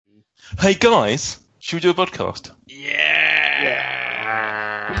Hey guys, should we do a podcast?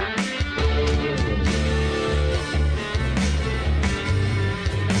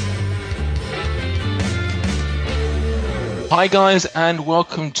 Hi guys, and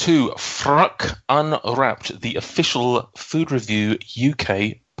welcome to Fruck Unwrapped, the official Food Review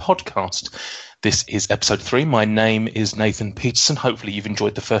UK podcast. This is episode 3. My name is Nathan Peterson. Hopefully you've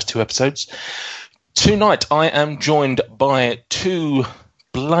enjoyed the first 2 episodes. Tonight I am joined by 2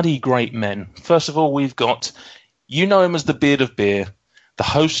 bloody great men. First of all, we've got, you know him as the Beard of Beer, the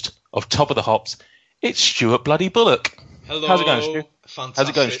host of Top of the Hops. It's Stuart Bloody Bullock. Hello. How's it going, Stuart? Fantastic. How's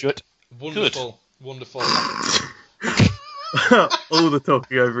it going, Stuart? Wonderful. Good. Wonderful. All the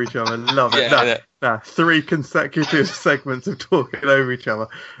talking over each other. Love it. Yeah, 3 consecutive segments of talking over each other.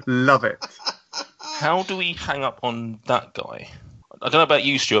 Love it. How do we hang up on that guy? I don't know about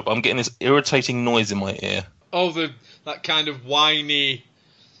you, Stuart, but I'm getting this irritating noise in my ear. Oh, that kind of whiny...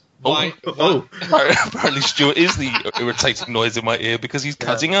 Apparently Stuart is the irritating noise in my ear because he's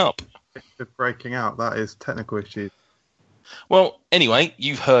cutting up. Breaking out, that is technical issues. Well, anyway,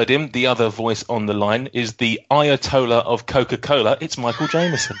 you've heard him. The other voice on the line is the Ayatollah of Coca-Cola. It's Michael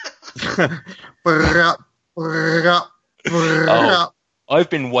Jameson.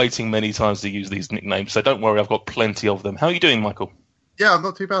 I've been waiting many times to use these nicknames, so don't worry, I've got plenty of them. How are you doing, Michael? Yeah, I'm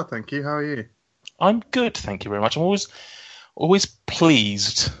not too bad, thank you. How are you? I'm good, thank you very much. I'm always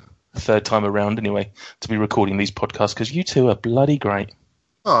pleased, third time around anyway, to be recording these podcasts, because you two are bloody great.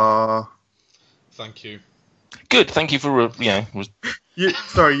 Aww. Thank you. Good, thank you for, you too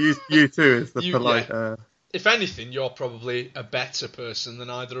is the polite... Yeah. If anything, you're probably a better person than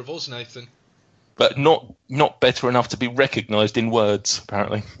either of us, Nathan. But not better enough to be recognised in words,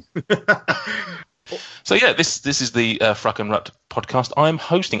 apparently. So yeah, this is the Fruck Unwrapped podcast.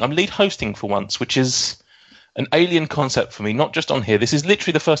 I'm lead hosting for once, which is an alien concept for me, not just on here. This is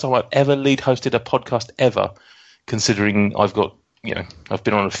literally the first time I've ever lead hosted a podcast ever, considering I've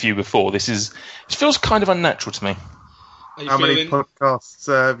been on a few before. It feels kind of unnatural to me. How many podcasts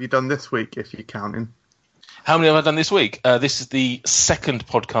have you done this week, if you're counting? How many have I done this week? This is the second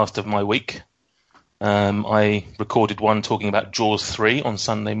podcast of my week. I recorded one talking about Jaws 3 on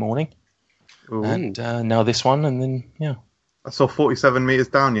Sunday morning. Ooh. And now this one, and then, yeah. I saw 47 Metres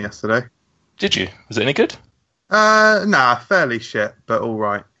Down yesterday. Did you? Was it any good? Nah, fairly shit, but all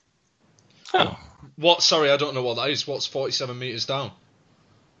right. Oh. What? Sorry, I don't know what that is. What's 47 Metres Down?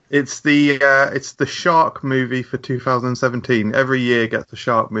 It's the Shark movie for 2017. Every year gets a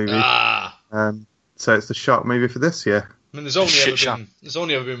Shark movie. So it's the Shark movie for this year. I mean, there's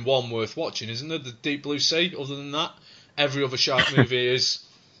only ever been one worth watching, isn't there? The Deep Blue Sea. Other than that, every other Shark movie is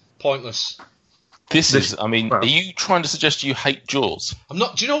pointless. Are you trying to suggest you hate Jaws? I'm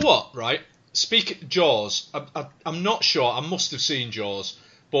not. Do you know what? Right. Jaws. I'm not sure. I must have seen Jaws,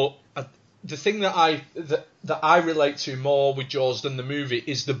 but the thing that I relate to more with Jaws than the movie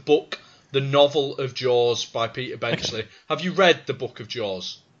is the book, the novel of Jaws by Peter Benchley. Have you read the Book of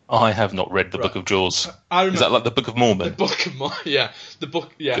Jaws? I have not read the Book of Jaws. Is that like the Book of Mormon? The Book of Mormon, yeah. The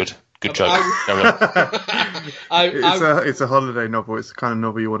book, yeah. Good joke. It's a holiday novel. It's the kind of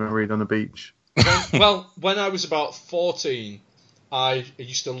novel you want to read on a beach. When I was about 14, I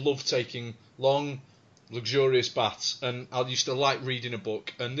used to love taking long, luxurious baths, and I used to like reading a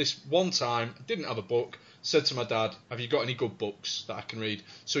book. And this one time, I didn't have a book. Said to my dad, "Have you got any good books that I can read?"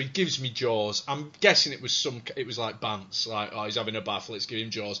 So he gives me Jaws. I'm guessing it was like Bants, like, oh, he's having a bath, let's give him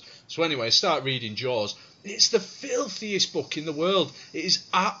Jaws. So anyway, I start reading Jaws. It's the filthiest book in the world. It is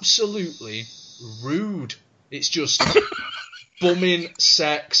absolutely rude. It's just bumming,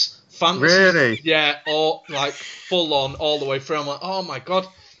 sex, fantasy. Really? Yeah, or like full on all the way through. I'm like, oh my god,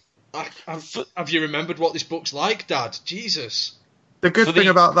 have you remembered what this book's like, Dad? Jesus. The good thing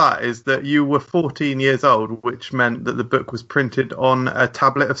about that is that you were 14 years old, which meant that the book was printed on a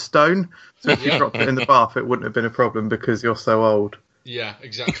tablet of stone. So if you dropped it in the bath, it wouldn't have been a problem because you're so old. Yeah,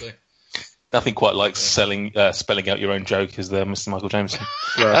 exactly. Nothing quite like spelling out your own joke, is there, Mr. Michael Jameson?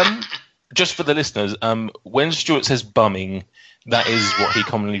 Yeah. Just for the listeners, when Stuart says bumming, that is what he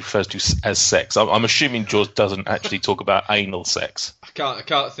commonly refers to as sex. I'm assuming Jaws doesn't actually talk about anal sex. I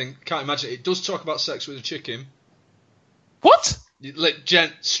can't imagine. It does talk about sex with a chicken. What?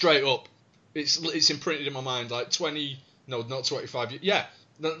 Gent, straight up. It's imprinted in my mind like 25 years. Yeah,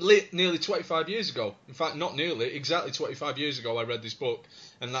 nearly 25 years ago. In fact, not nearly, exactly 25 years ago I read this book,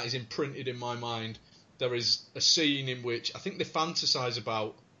 and that is imprinted in my mind. There is a scene in which I think they fantasize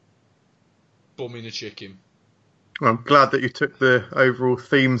about bumming a chicken. Well, I'm glad that you took the overall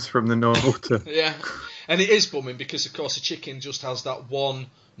themes from the novel to... Yeah, and it is bumming because, of course, a chicken just has that one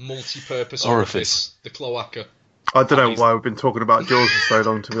multi-purpose orifice, the cloaca. I don't know why we've been talking about Jaws for so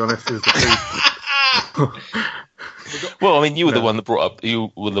long. To be honest, is the food. Well, I mean, you were the one that brought up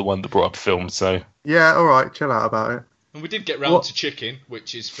film, so Yeah, all right, chill out about it. And we did get round to chicken,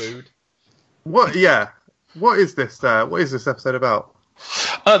 which is food. What? Yeah. What is this? What is this episode about?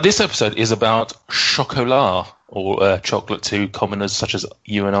 This episode is about chocolat, or chocolate to commoners such as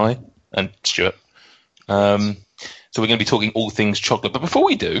you and I and Stuart. So we're going to be talking all things chocolate. But before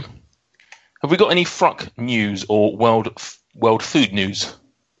we do, have we got any Fruck news or world food news?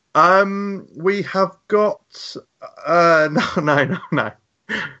 We have got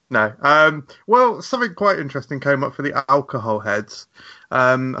no. Well, something quite interesting came up for the alcohol heads.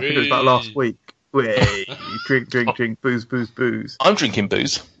 I think it was about last week. Wait, drink, booze. I'm drinking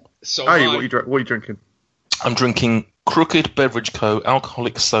booze. So what are you drinking? I'm drinking Crooked Beverage Co.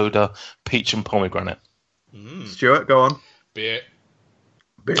 alcoholic soda, peach and pomegranate. Stuart, go on. Beer.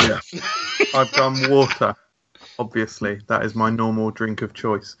 I've done water. Obviously, that is my normal drink of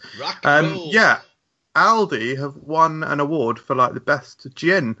choice. Rock and roll. Yeah, Aldi have won an award for like the best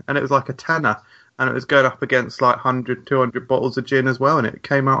gin, and it was like a tenner, and it was going up against like 100, 200 bottles of gin as well, and it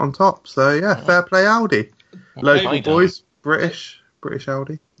came out on top. So yeah, fair play Aldi. Local boys, British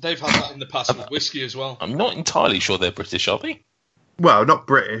Aldi. They've had that in the past with whiskey as well. I'm not entirely sure they're British, are they? Well, not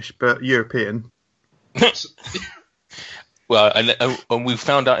British, but European. Well, and we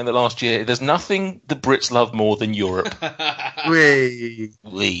found out in the last year, there's nothing the Brits love more than Europe. Reference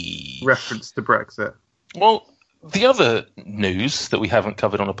to Brexit. Well, the other news that we haven't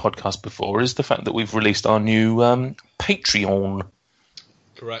covered on a podcast before is the fact that we've released our new Patreon.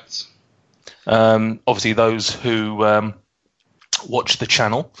 Correct. Obviously, those who watch the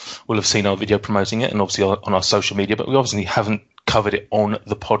channel will have seen our video promoting it, and obviously on our social media, but we obviously haven't covered it on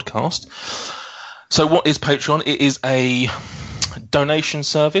the podcast. So what is Patreon? It is a donation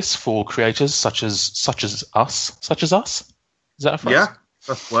service for creators such as us. Such as us? Is that a phrase? Yeah,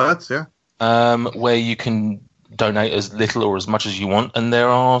 that's words, yeah. Where you can donate as little or as much as you want, and there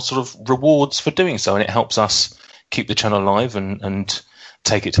are sort of rewards for doing so, and it helps us keep the channel alive and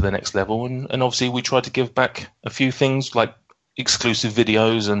take it to the next level. And obviously we try to give back a few things like exclusive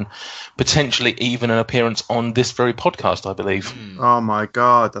videos and potentially even an appearance on this very podcast, I believe. Oh my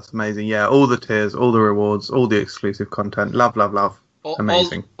god, that's amazing. Yeah, all the tiers, all the rewards, all the exclusive content. Love.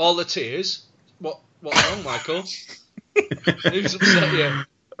 Amazing. All the tiers? What's wrong, Michael? Who's upset you?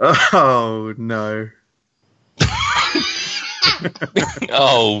 Oh no.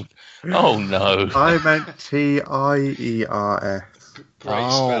 Oh no. I meant TIERS.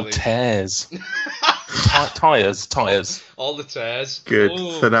 Tears. Tires. All the tears. Good.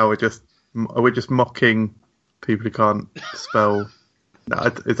 Ooh. So now we're just mocking people who can't spell.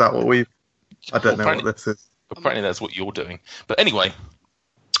 Is that what we've? I don't know what this is. Apparently, that's what you're doing. But anyway,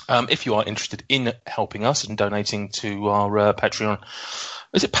 if you are interested in helping us and donating to our Patreon,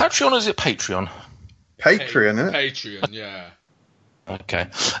 is it Patreon or is it Patreon? Patreon, isn't it? Patreon, yeah. Okay.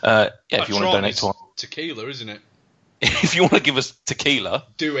 Yeah, if you want to donate to our tequila, isn't it? If you want to give us tequila,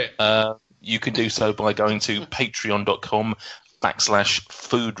 do it. You can do so by going to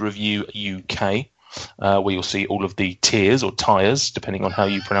patreon.com/foodreviewuk, where you'll see all of the tiers or tires, depending on how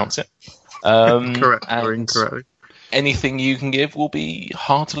you pronounce it. Correct or incorrectly. Anything you can give will be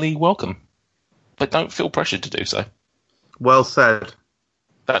heartily welcome, but don't feel pressured to do so. Well said.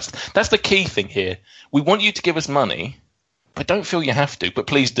 That's the key thing here. We want you to give us money, but don't feel you have to. But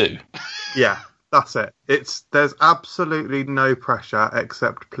please do. Yeah. That's it. There's absolutely no pressure,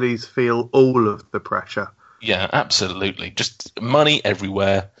 except please feel all of the pressure. Yeah, absolutely. Just money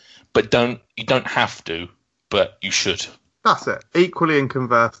everywhere, but you don't have to, but you should. That's it. Equally and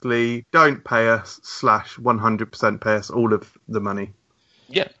conversely, don't pay us / 100% pay us all of the money.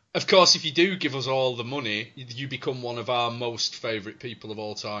 Yeah. Of course, if you do give us all the money, you become one of our most favourite people of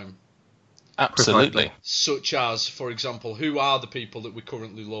all time. Absolutely. Such as, for example, who are the people that we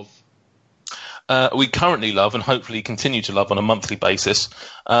currently love? We currently love and hopefully continue to love on a monthly basis.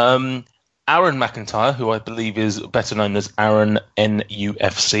 Aaron McIntyre, who I believe is better known as Aaron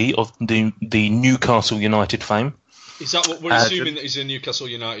NUFC of the Newcastle United fame. Is that what we're assuming that he's a Newcastle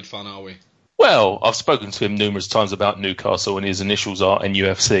United fan, are we? Well, I've spoken to him numerous times about Newcastle and his initials are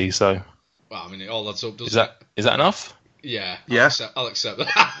NUFC, so... Well, I mean, it all adds up, doesn't it? Is that enough? Yeah. Yeah. I'll accept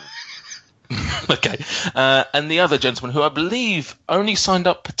that. Okay. And the other gentleman, who I believe only signed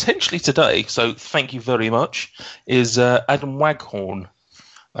up potentially today, so thank you very much, is Adam Waghorn.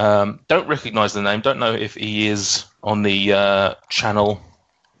 Don't recognise the name. Don't know if he is on the channel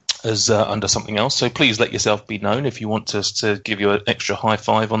as under something else. So please let yourself be known if you want us to give you an extra high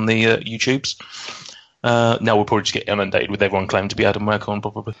five on the YouTubes. Now we'll probably just get inundated with everyone claiming to be Adam Waghorn,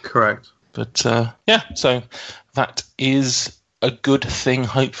 probably. Correct. But yeah, so that is a good thing,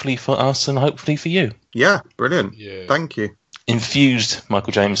 hopefully for us and hopefully for you. Yeah, brilliant. Yeah. Thank you. Infused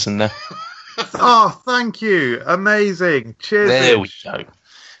Michael Jameson there. Oh, thank you. Amazing. Cheers. There we go.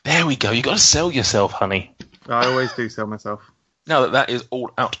 There we go. You got to sell yourself, honey. I always do sell myself. Now that is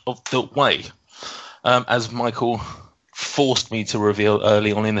all out of the way, as Michael forced me to reveal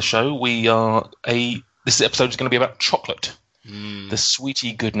early on in the show, this episode is going to be about chocolate, the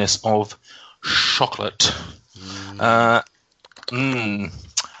sweetie goodness of chocolate. I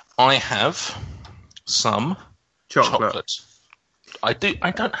have some chocolate. I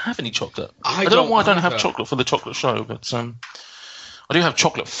don't have any chocolate. I don't know why I don't have chocolate for the chocolate show, but I do have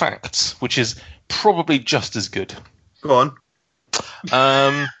chocolate facts, which is probably just as good. Go on.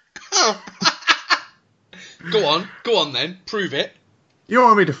 Go on then, prove it. You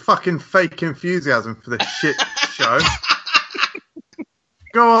want me to fucking fake enthusiasm for this shit show?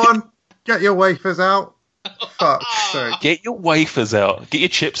 Go on, get your wafers out. Fuck's sake. Get your wafers out. Get your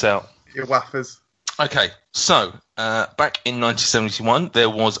chips out. Your waffers. Okay, so back in 1971, there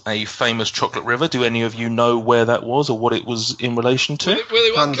was a famous chocolate river. Do any of you know where that was or what it was in relation to?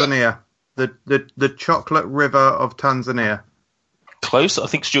 Willy Wonka. Tanzania. The chocolate river of Tanzania. Close. I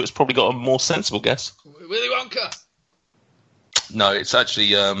think Stuart's probably got a more sensible guess. Willy Wonka. No, it's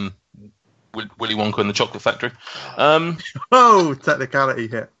actually Willy Wonka and the Chocolate Factory. Oh, technicality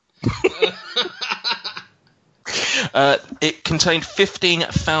hit. It contained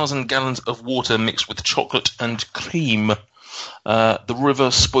 15,000 gallons of water mixed with chocolate and cream. The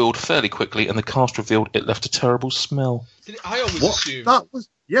river spoiled fairly quickly, and the cast revealed it left a terrible smell. I always assumed that was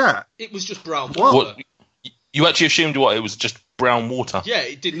it was just brown water. What? You actually assumed what? It was just brown water. Yeah,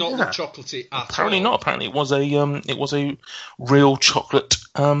 it did not look chocolatey at Apparently all. not. Apparently it was a real chocolate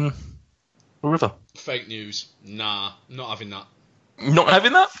river. Fake news. Nah, not having that. Not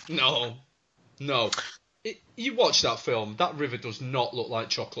having that? No. You watch that film, that river does not look like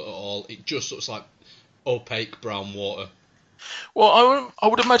chocolate at all. It just looks like opaque brown water. Well, I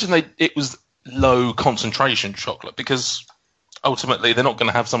would imagine it was low concentration chocolate, because ultimately they're not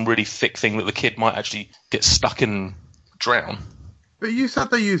going to have some really thick thing that the kid might actually get stuck in and drown. But you said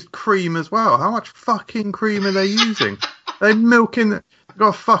they used cream as well. How much fucking cream are they using? They're milking...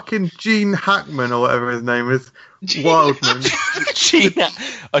 Got fucking Gene Hackman or whatever his name is. Wildman.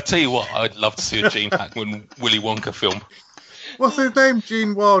 I tell you what, I'd love to see a Gene Hackman Willy Wonka film. What's his name?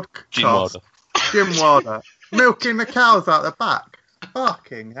 Gene Wilder. Jim Wilder. Milking the cows out the back.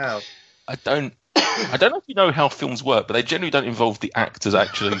 Fucking hell. I don't know if you know how films work, but they generally don't involve the actors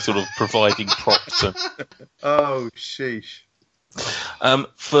actually sort of providing props. Oh, sheesh.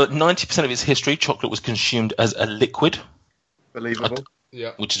 For 90% of its history, chocolate was consumed as a liquid. Believable.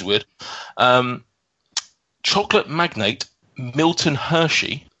 Yeah. Which is weird. Chocolate magnate Milton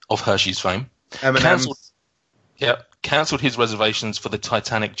Hershey, of Hershey's fame, cancelled his reservations for the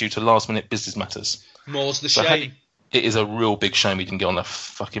Titanic due to last-minute business matters. More's the shame. It is a real big shame he didn't get on that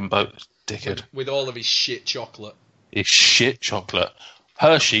fucking boat, dickhead. With all of his shit chocolate. His shit chocolate.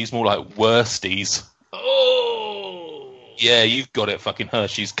 Hershey's more like Worsties. Oh! Yeah, you've got it, fucking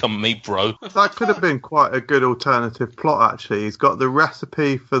Hershey's. Come me, bro. That could have been quite a good alternative plot, actually. He's got the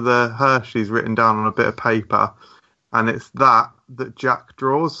recipe for the Hershey's written down on a bit of paper, and it's that Jack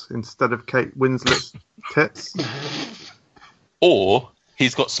draws instead of Kate Winslet's tits. Or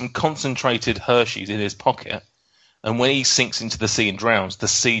he's got some concentrated Hershey's in his pocket, and when he sinks into the sea and drowns, the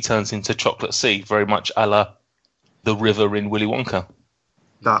sea turns into chocolate sea, very much a la the river in Willy Wonka.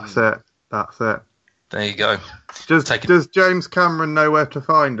 That's it. There you go. Does James Cameron know where to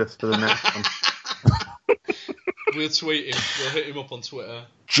find us for the next one? We'll tweet him. We'll hit him up on Twitter.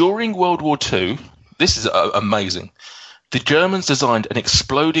 During World War II, this is amazing, the Germans designed an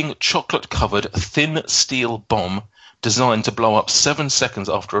exploding chocolate-covered thin steel bomb designed to blow up 7 seconds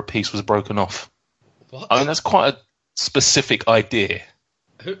after a piece was broken off. What? I mean, that's quite a specific idea.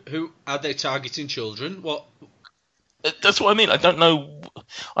 Who are they targeting? Children? What? That's what I mean. I don't know.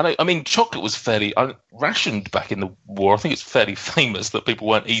 I mean, chocolate was fairly rationed back in the war. I think it's fairly famous that people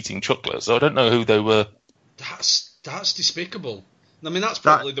weren't eating chocolate, so I don't know who they were. That's despicable. I mean, that's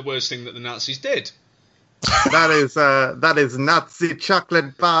probably the worst thing that the Nazis did. That is Nazi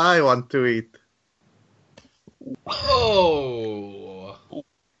chocolate bar I want to eat. Oh.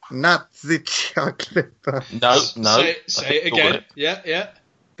 Nazi chocolate bar. No. Say it again. Yeah.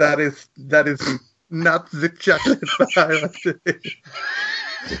 That is Nazi chocolate bar I want to eat.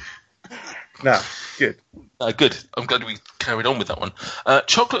 No, good. Good. I'm glad we carried on with that one.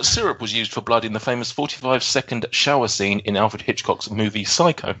 Chocolate syrup was used for blood in the famous 45-second shower scene in Alfred Hitchcock's movie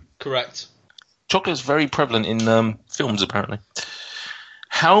Psycho. Correct. Chocolate is very prevalent in films, apparently.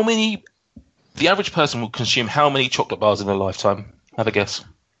 How many The average person will consume how many chocolate bars in a lifetime? Have a guess.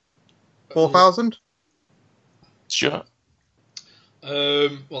 4,000? Stuart?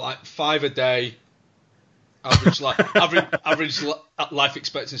 Well, like 5 a day. Average life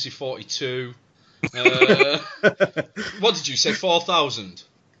expectancy 42. What did you say? 4,000?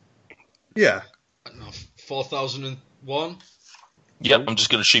 Yeah. No, 4,001. Yep, I'm just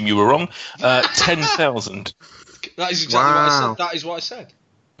going to assume you were wrong. 10,000. That is exactly what I said. That is what I said.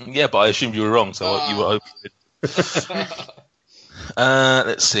 Yeah, but I assumed you were wrong, so you were open.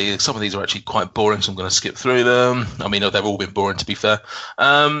 Let's see. Some of these are actually quite boring, so I'm going to skip through them. I mean, they've all been boring, to be fair.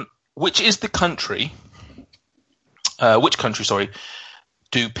 Which country,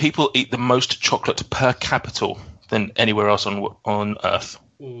 do people eat the most chocolate per capita than anywhere else on Earth?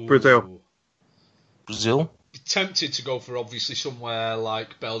 Ooh. Brazil? Tempted to go for obviously somewhere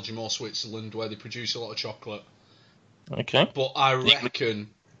like Belgium or Switzerland where they produce a lot of chocolate. Okay. But I reckon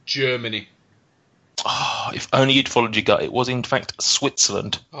Germany. Oh, if only you'd followed your gut. It was, in fact,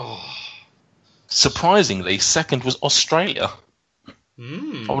 Switzerland. Oh. Surprisingly, second was Australia.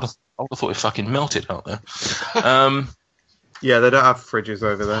 Mm. I would have thought it fucking melted out there. Yeah, they don't have fridges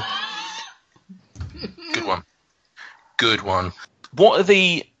over there. Good one. What are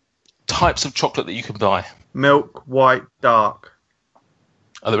the types of chocolate that you can buy? Milk, white, dark.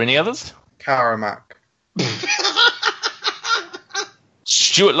 Are there any others? Caramac.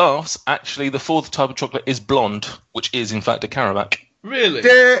 Stuart laughs. Actually, the fourth type of chocolate is blonde, which is, in fact, a Caramac. Really?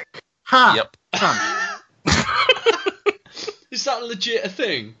 Dick! Ha! Yep. Is that legit a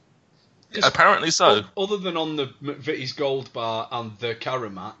thing? Apparently so. Other than on the McVitie's Gold Bar and the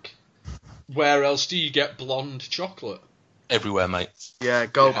Caramac, where else do you get blonde chocolate? Everywhere, mate. Yeah,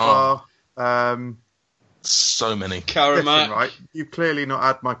 Gold Bar. So many. Caramac. Listen, right? You've clearly not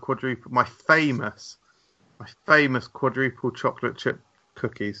had my famous quadruple chocolate chip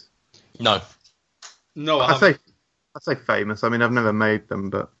cookies. No. No, I say famous. I mean, I've never made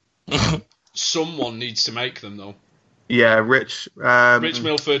them, but someone needs to make them though. yeah, Rich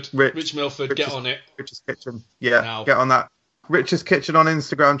Milford, get on it. Rich's Kitchen. Yeah, now. Get on that. Rich's Kitchen on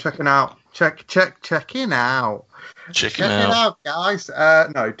Instagram. Checking out. Checking out. Check Check it out, guys.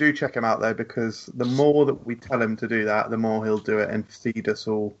 No, do check him out though, because the more that we tell him to do that, the more he'll do it and feed us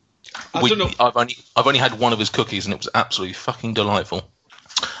all. I don't know. I've only had one of his cookies, and it was absolutely fucking delightful.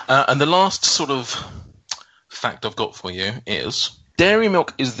 And the last sort of fact I've got for you is Dairy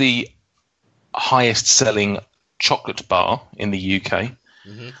Milk is the highest selling chocolate bar in the UK,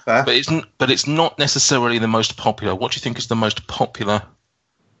 but it's not necessarily the most popular. What do you think is the most popular?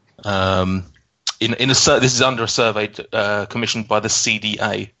 This is under a survey commissioned by the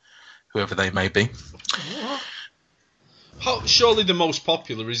CDA, whoever they may be. Surely the most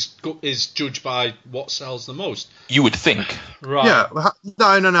popular is judged by what sells the most. You would think, right? Yeah.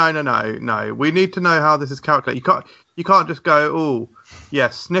 No. We need to know how this is calculated. You can't just go, oh, yeah,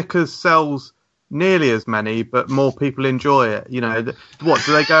 Snickers sells nearly as many, but more people enjoy it. You know, what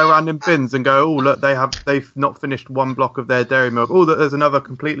do they go around in bins and go, oh, look, they've not finished one block of their Dairy Milk. Oh, there's another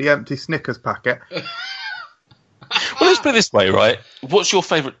completely empty Snickers packet. Well, let's put it this way, right? What's your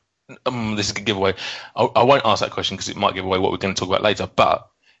favourite? This is a giveaway. I won't ask that question because it might give away what we're going to talk about later. But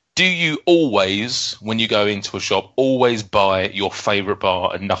do you always, when you go into a shop, always buy your favourite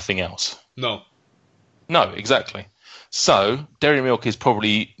bar and nothing else? No, exactly. So Dairy Milk is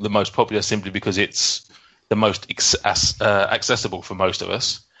probably the most popular simply because it's the most accessible for most of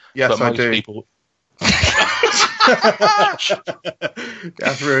us. Yes, but most I do. People...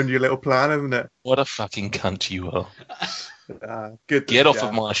 That's ruined your little plan, hasn't it? What a fucking cunt you are. Good. Get off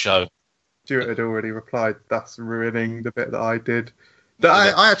of my show. Stuart had already replied, that's ruining the bit that I did.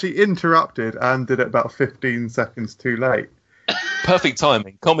 I actually interrupted and did it about 15 seconds too late. Perfect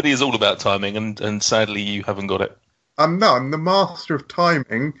timing. Comedy is all about timing, and sadly you haven't got it. I'm the master of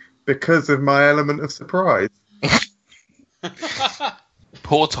timing because of my element of surprise.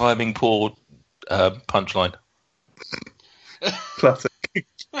 Poor timing, poor punchline. Classic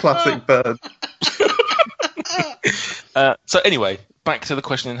bird. So anyway, back to the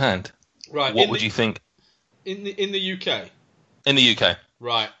question in hand. Right. What would you think in the UK? In the UK,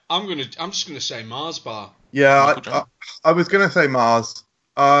 right? I'm just gonna say Mars bar. Yeah, I was gonna say Mars.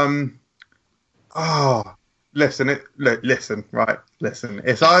 Listen.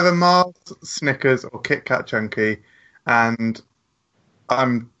 It's either Mars, Snickers, or Kit Kat Chunky, and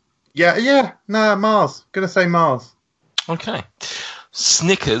Mars. Gonna say Mars. Okay.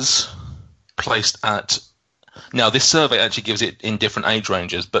 Snickers placed at... Now, this survey actually gives it in different age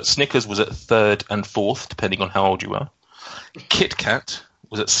ranges, but Snickers was at 3rd and 4th, depending on how old you were. Kit Kat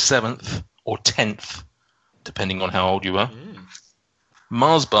was at 7th or 10th, depending on how old you were.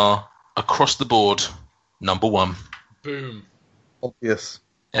 Mars bar across the board, number one. Boom. Obvious.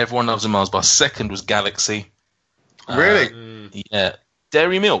 Everyone loves a Mars bar. Second was Galaxy. Really? Yeah.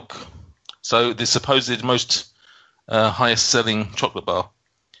 Dairy Milk. So the supposed most highest selling chocolate bar.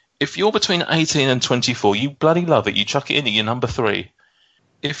 If you're between 18 and 24, you bloody love it. You chuck it in at your number 3.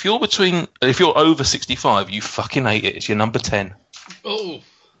 If you're over 65, you fucking hate it. It's your number 10. Oh.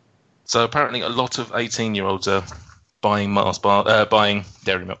 So apparently a lot of 18-year-olds are buying buying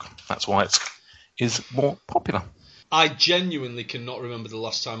Dairy Milk. That's why it is more popular. I genuinely cannot remember the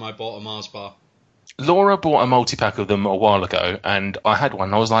last time I bought a Mars bar. Laura bought a multi-pack of them a while ago, and I had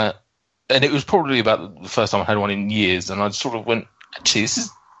one. I was like, and it was probably about the first time I had one in years, and I sort of went, actually, this is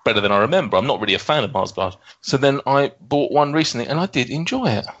better than I remember. I'm not really a fan of Mars bars. So then I bought one recently, and I did enjoy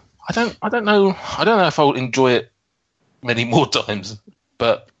it. I don't know if I'll enjoy it many more times,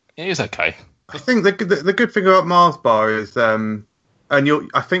 but it is okay. I think the good thing about Mars bar is, and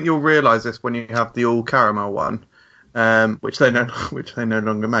I think you'll realise this when you have the all caramel one, which they no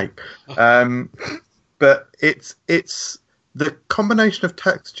longer make. But it's the combination of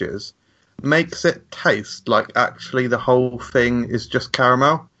textures makes it taste like actually the whole thing is just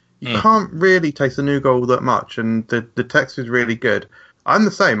caramel. You can't really taste the nougat all that much, and the texture is really good. I'm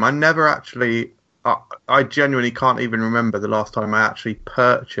the same. I never actually. I genuinely can't even remember the last time I actually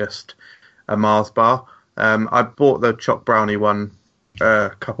purchased a Mars bar. I bought the choc brownie one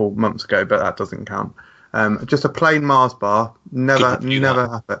a couple months ago, but that doesn't count. Just a plain Mars bar. Never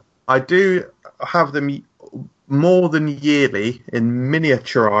have it. I do have them more than yearly in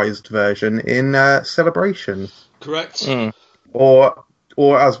miniaturized version in celebrations. Correct.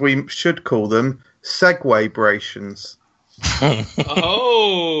 Or as we should call them, Segway-brations.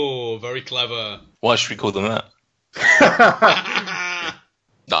 Oh, very clever. Why should we call them that?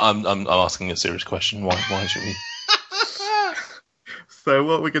 I'm asking a serious question. Why should we? So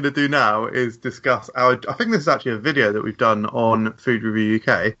what we're going to do now is discuss I think this is actually a video that we've done on Food Review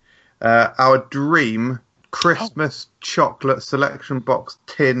UK, our dream Christmas chocolate selection box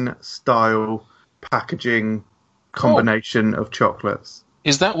tin style packaging combination of chocolates.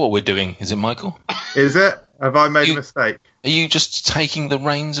 Is that what we're doing? Is it, Michael? Is it? Have I made a mistake? Are you just taking the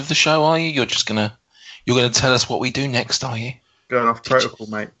reins of the show, are you? You're gonna tell us what we do next, are you? Going off protocol,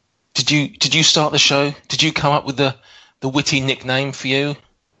 mate. Did you start the show? Did you come up with the witty nickname for you?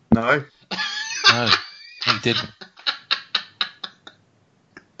 No. No, you didn't.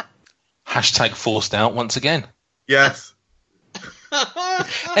 Hashtag forced out once again. Yes.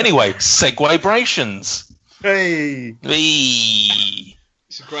 Anyway, Segway-brations. Hey.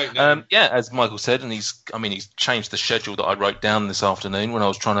 It's a great name. Yeah, as Michael said, and he's changed the schedule that I wrote down this afternoon when I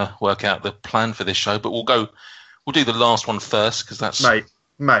was trying to work out the plan for this show. But we'll do the last one first because that's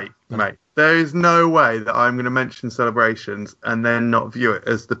mate. There is no way that I'm going to mention celebrations and then not view it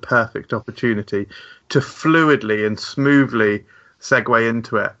as the perfect opportunity to fluidly and smoothly segue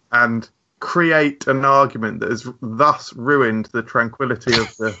into it and create an argument that has thus ruined the tranquility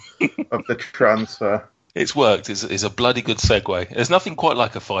of the transfer. It's worked. It's a bloody good segue. There's nothing quite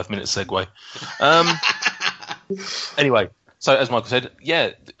like a 5-minute segue. Anyway, so as Michael said,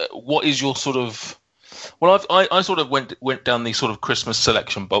 yeah, what is your sort of... Well, I sort of went down the sort of Christmas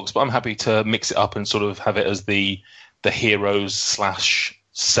selection box, but I'm happy to mix it up and sort of have it as the heroes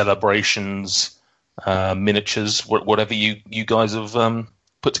 / celebrations, miniatures, whatever you guys have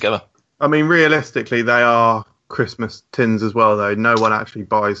put together. I mean, realistically, they are Christmas tins as well, though. No one actually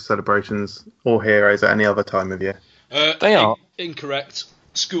buys celebrations or heroes at any other time of year. They are. Incorrect.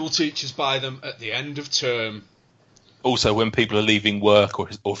 School teachers buy them at the end of term. Also, when people are leaving work or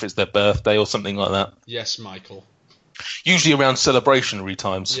if it's their birthday or something like that. Yes, Michael. Usually around celebrationary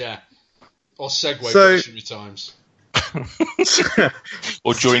times. Yeah. Or Segway-brationary times.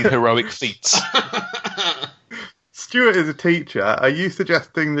 Or during heroic feats. Stuart is a teacher. Are you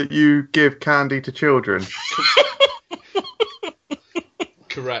suggesting that you give candy to children?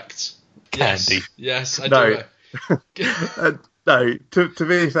 Correct. Candy. Yes, I do. No, to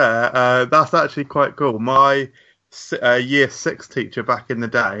be fair, that's actually quite cool. My year 6 teacher back in the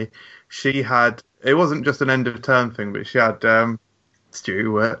day, she had, it wasn't just an end of term thing, but she had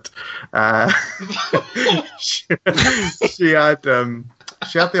Stuart. She had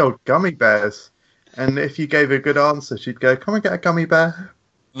the old gummy bears. And if you gave a good answer, she'd go, "Come and get a gummy bear."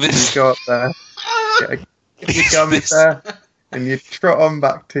 And you go up there, get your gummy bear, and you trot on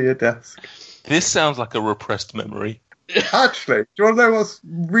back to your desk. This sounds like a repressed memory. Actually, do you want to know what's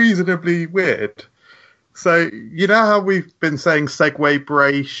reasonably weird? So, you know how we've been saying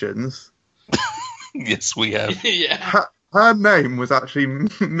Segway-brations? Yes, we have. Yeah. Her name was actually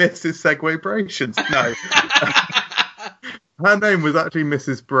Mrs. Segway-brations. No. Her name was actually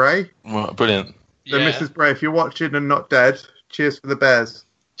Mrs. Bray. Right, brilliant. So Mrs. Bray, if you're watching and not dead, cheers for the Bears.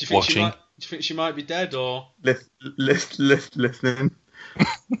 Do you think Watching. do you think she might be dead or? Listening.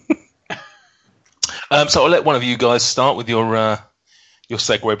 So I'll let one of you guys start with your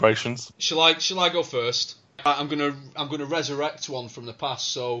segwabrations. Shall I go first? I'm gonna resurrect one from the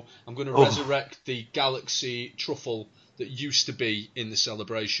past. So I'm gonna resurrect the Galaxy truffle that used to be in the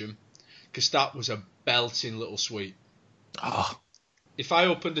celebration, because that was a belting little sweet. Oh, If I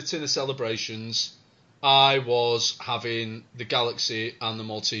opened a tin of Celebrations, I was having the Galaxy and the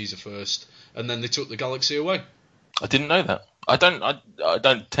Malteser first, and then they took the Galaxy away. I didn't know that. I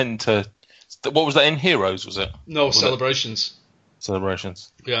don't tend to. What was that in Heroes? Was it? No, Was Celebrations.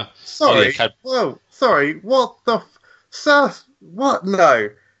 Celebrations. Yeah. Sorry. Oh, yeah, Whoa. Sorry. What the? Sir, what? No.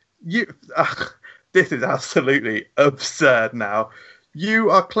 You. This is absolutely absurd now. You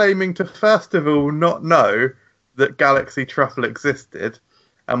are claiming to, first of all, not know that Galaxy Truffle existed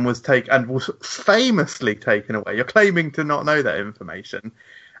and was famously taken away. You're claiming to not know that information.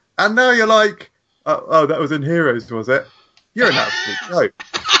 And now you're like, oh, that was in Heroes, was it? You're an absolute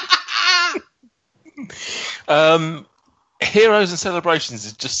joke. Heroes and Celebrations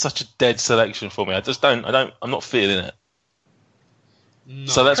is just such a dead selection for me. I'm not feeling it. No.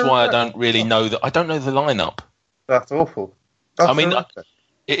 So that's why I don't really know I don't know the lineup. That's awful. That's I mean, horrific.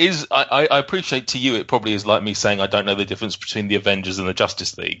 it is. I appreciate to you, it probably is like me saying I don't know the difference between the Avengers and the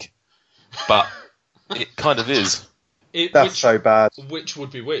Justice League, but it kind of is. That's so bad. Which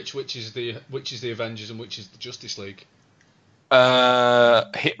would be which? Which is the Avengers and which is the Justice League?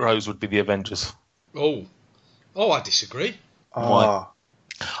 Heroes would be the Avengers. Oh, I disagree. Oh.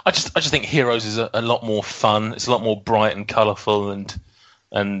 I just think Heroes is a lot more fun. It's a lot more bright and colourful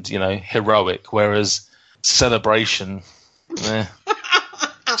and heroic. Whereas Celebration,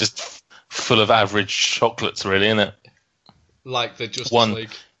 just full of average chocolates, really, isn't it? Like the Justice League.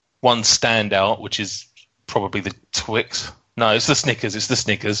 One standout, which is probably the Twix. No, it's the Snickers. It's the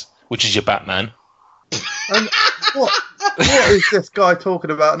Snickers, which is your Batman. And what is this guy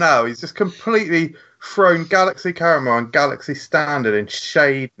talking about now? He's just completely thrown Galaxy Caramel and Galaxy Standard in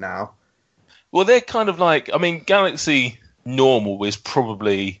shade now. Well, they're kind of like, I mean, Galaxy Normal is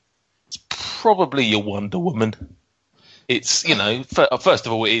probably your Wonder Woman. It's, first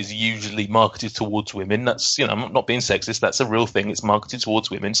of all, it is usually marketed towards women. That's, I'm not being sexist. That's a real thing. It's marketed towards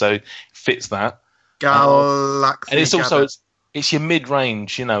women, so it fits that. Galaxy. And it's also, it's your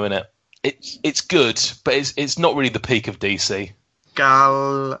mid-range, in it. It's good, but it's not really the peak of DC.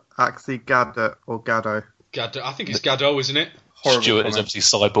 Galaxy Gadot or Gado. Gado. I think it's Gado, isn't it? Horrible Stuart comment. is obviously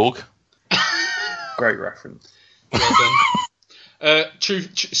Cyborg. Great reference. Well done. True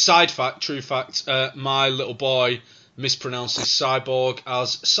fact. My little boy mispronounces cyborg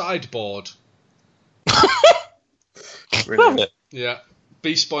as sideboard. Love it. Yeah.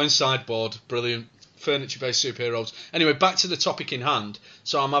 Beast Boy and Sideboard. Brilliant. Furniture-based superheroes. Anyway, back to the topic in hand.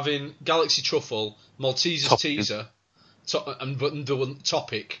 So I'm having Galaxy Truffle, Malteser's Teaser, but the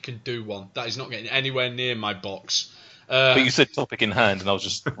topic can do one. That is not getting anywhere near my box. But you said topic in hand, and I was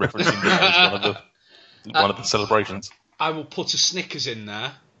just referencing that as one of the celebrations. I will put a Snickers in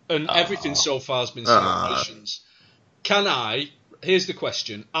there, and everything so far has been celebrations. Here's the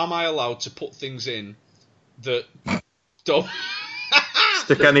question, am I allowed to put things in that don't...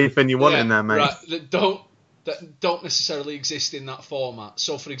 Stick anything you want in there, mate. Right, that don't necessarily exist in that format.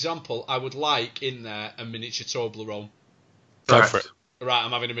 So, for example, I would like in there a miniature Toblerone. Go for it. Right, I'm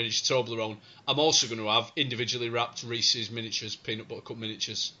having a miniature Toblerone. I'm also going to have individually wrapped Reese's miniatures, peanut butter cup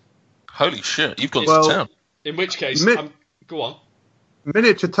miniatures. Holy shit, you've gone to town. In which case, go on.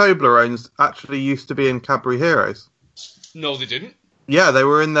 Miniature Toblerones actually used to be in Cadbury Heroes. No, they didn't. Yeah, they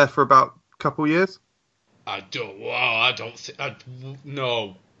were in there for about a couple years.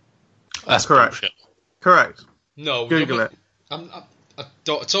 No. That's correct. Bullshit. Correct. No. Google it. I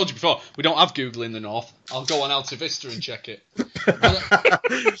told you before, we don't have Google in the north. I'll go on Alta Vista and check it.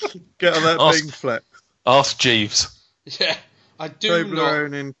 Get on that Bing flex. Ask Jeeves. Yeah, I do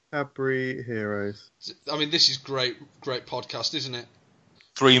Toblerone in Cadbury Heroes. I mean, this is great podcast, isn't it?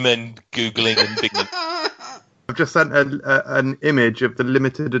 3 men Googling and Binging. I've just sent an image of the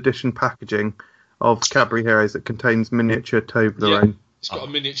limited edition packaging of Cadbury Heroes that contains miniature Toblerone. Yeah, it's got a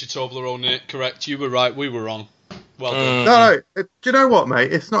miniature Toblerone in it, correct. You were right, we were wrong. Well done. No, do you know what,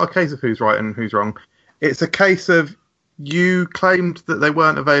 mate? It's not a case of who's right and who's wrong. It's a case of you claimed that they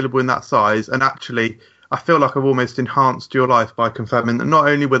weren't available in that size, and actually, I feel like I've almost enhanced your life by confirming that not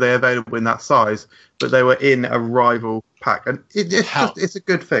only were they available in that size, but they were in a rival pack. And it's a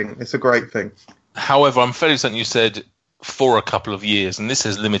good thing. It's a great thing. However, I'm fairly certain you said for a couple of years, and this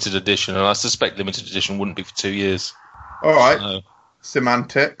is limited edition, and I suspect limited edition wouldn't be for 2 years. All right. So,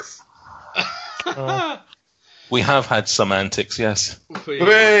 Semantics. we have had some antics, yes.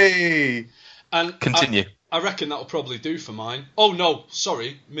 Hooray! And Continue. I reckon that'll probably do for mine. Oh no,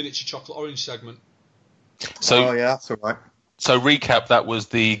 sorry, miniature chocolate orange segment. So, oh yeah, that's all right. So recap, that was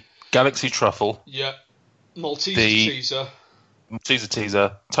the Galaxy Truffle, Yeah, Malteser The- teaser,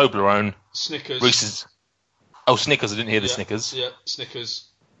 teaser, Toblerone, Snickers. Reese's. Oh, Snickers! I didn't hear the Yeah, Snickers. Yeah, Snickers,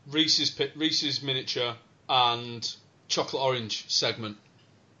 Reese's miniature, and chocolate orange segment.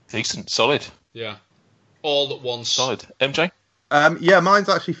 Decent, solid, Yeah, all at once. solid. MJ. Yeah, mine's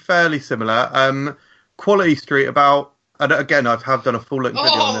actually fairly similar. Quality Street about. And again, I have done a full length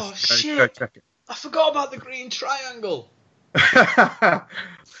video on this. Shit. Go check it. I forgot about the green triangle. The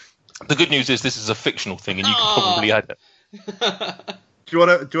good news is this is a fictional thing, and you could probably add it. Do you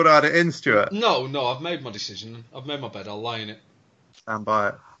want to add it in, Stuart? No, I've made my decision. I've made my bed. I'll lie in it. Stand by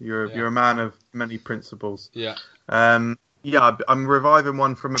it. You're Yeah. you're a man of many principles. Yeah. Yeah, I'm reviving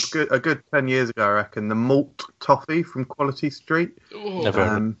one from a good 10 years ago, I reckon. The malt toffee from Quality Street. Oh, Never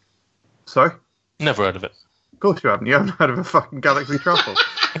heard of it. Sorry? Never heard of it. Of course you haven't. You haven't heard of a fucking Galaxy Truffle.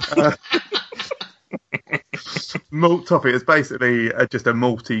 Malt toffee is basically just a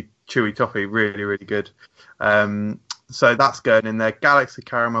malty, chewy toffee. Really, really good. So that's going in there. Galaxy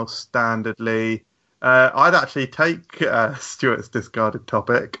Caramel standardly. I'd actually take Stuart's discarded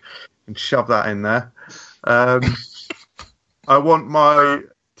topic and shove that in there. I want my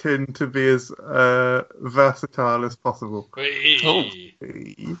tin to be as versatile as possible. Hey. Sorry,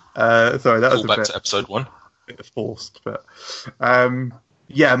 that was Call a back bit to episode 1. forced, but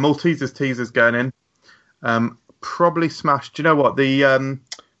yeah, Maltesers teasers going in. Probably smashed. Do you know what? The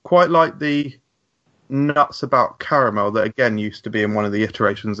quite like the nuts about caramel that again used to be in one of the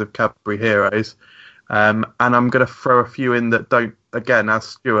iterations of Cadbury Heroes. And I'm going to throw a few in that don't, again, as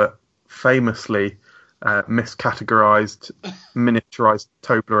Stuart famously miscategorized, miniaturized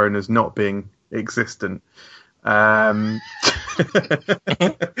Toblerone as not being existent. Referencing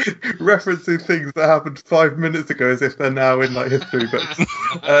things that happened 5 minutes ago as if they're now in like history books.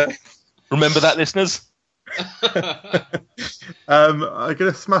 Remember that, listeners? I'm going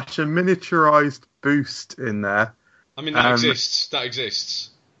to smash a miniaturized Boost in there. I mean, that exists. That exists.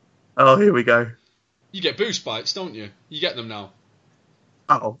 Oh, here we go. You get Boost Bites, don't you? You get them now.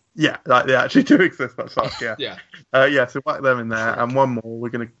 Oh, yeah, like they actually do exist, much like, yeah. Yeah. Yeah, so whack them in there, and one more, we're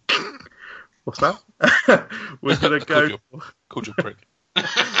going to... What's that? We're going to go... Called you a prick.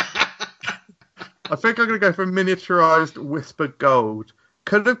 I think I'm going to go for miniaturized Whisper Gold.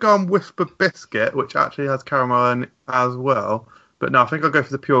 Could have gone Whisper Biscuit, which actually has caramel in as well, but no, I think I'll go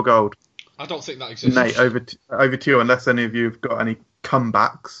for the pure gold. I don't think that exists. Nate, over to you, unless any of you have got any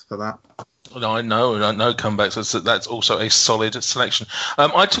comebacks for that. No comebacks. That's also a solid selection.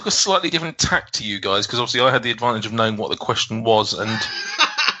 I took a slightly different tack to you guys because obviously I had the advantage of knowing what the question was and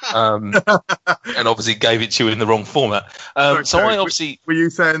and obviously gave it to you in the wrong format. So I obviously... Were you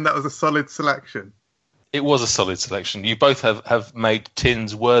saying that was a solid selection? It was a solid selection. You both have made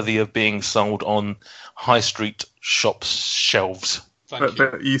tins worthy of being sold on high street shops' shelves. Thank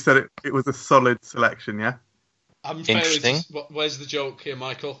you. But you said it was a solid selection, yeah? I'm Interesting. Where's the joke here,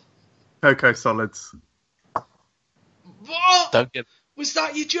 Michael? Cocoa Solids. What? Don't get... Was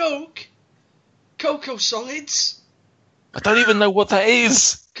that your joke? Cocoa Solids? I don't even know what that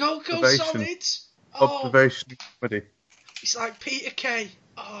is. Cocoa Observation. Solids? Oh, Observation. Buddy. it's like Peter Kay.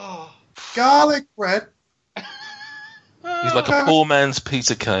 Oh. Garlic bread. He's like a poor man's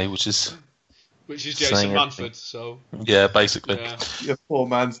Peter Kay, which is Which is saying Jason everything. Manford, so... yeah, basically. Yeah. Your poor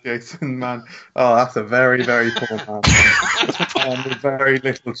man's Jason, man. Oh, that's a very, very poor man. And with very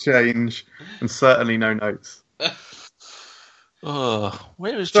little change and certainly no notes. Oh,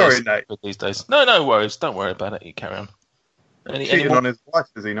 where is Sorry, Jason Nate. Manford these days? No worries. Don't worry about it. You carry on. Any Cheating more? on his wife,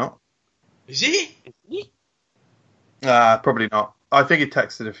 is he not? Is he? Probably not. I think he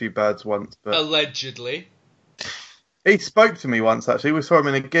texted a few birds once, but Allegedly. he spoke to me once, actually. We saw him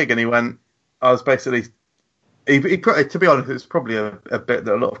in a gig and he went, I was basically... He to be honest, it's probably a bit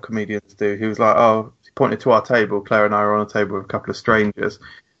that a lot of comedians do. He was like, he pointed to our table. Claire and I were on a table with a couple of strangers.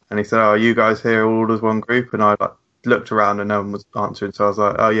 And he said, are you guys here all as one group? And I looked around and no one was answering. So I was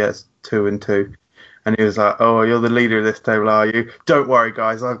like, oh, yeah, it's 2 and 2. And he was like, oh, you're the leader of this table, are you? Don't worry,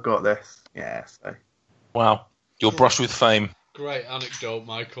 guys, I've got this. Yeah, so... Wow. You're brushed with fame. Great anecdote,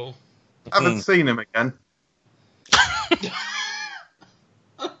 Michael. I haven't seen him again.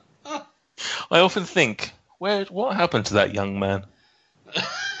 I often think, what happened to that young man?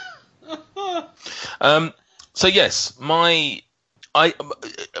 So yes, my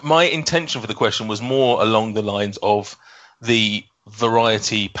intention for the question was more along the lines of the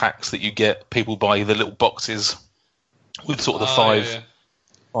variety packs that you get. People buy the little boxes with sort of the Yeah.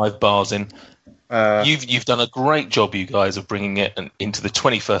 5 bars in. Uh, You've done a great job, you guys, of bringing it into the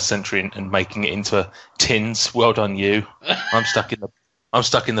 21st century and making it into tins. Well done, you. I'm stuck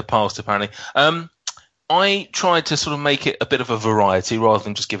in the past, apparently. I tried to sort of make it a bit of a variety rather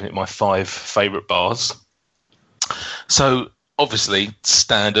than just giving it my 5 favourite bars. So obviously,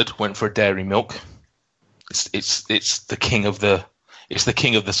 standard went for a dairy milk. It's the king of the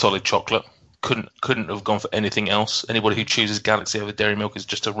solid chocolate. Couldn't have gone for anything else. Anybody who chooses Galaxy over dairy milk is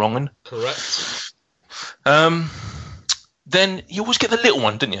just a wrong one. Correct. Then you always get the little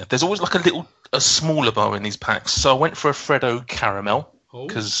one, didn't you? There's always like a smaller bar in these packs. So I went for a Freddo caramel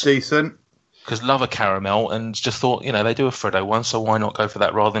because decent. love a caramel, and just thought, they do a Freddo one, so why not go for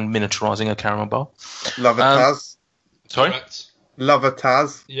that rather than miniaturising a caramel bar? Love a Taz. Sorry? Correct. Love a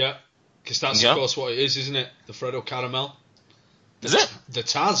Taz. Yeah. Because that's, of course, what it is, isn't it? The Freddo caramel. Is it? The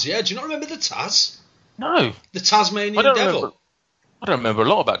Taz, yeah. Do you not remember the Taz? No. The Tasmanian Devil. I don't remember a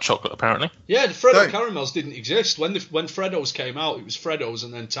lot about chocolate, apparently. Yeah, the Freddo caramels didn't exist. When Freddos came out, it was Freddos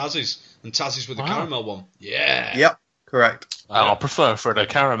and then Tazzies. And Tazzies were the caramel one. Yeah. Yep, correct. I prefer Freddo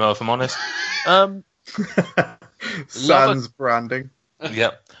caramel, if I'm honest. Sans branding.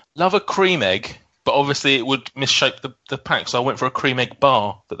 Yeah. Love a cream egg, but obviously it would misshape the pack, so I went for a cream egg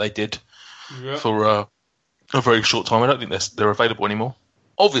bar that they did for a very short time. I don't think they're available anymore.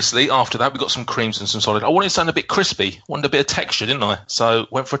 Obviously, after that, we got some creams and some solid. I wanted something a bit crispy. Wanted a bit of texture, didn't I? So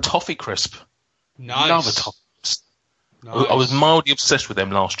went for a toffee crisp. Nice. Love a toffee crisp. Nice. I was mildly obsessed with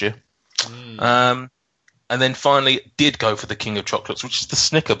them last year. And then finally did go for the king of chocolates, which is the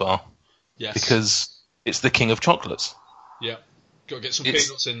Snicker bar. Yes. Because it's the king of chocolates. Yeah. Got to get some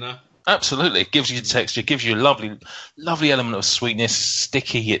peanuts in there. Absolutely. It gives you texture, gives you a lovely element of sweetness,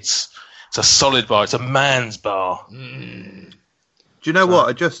 sticky. It's a solid bar. It's a man's bar. Do you know what?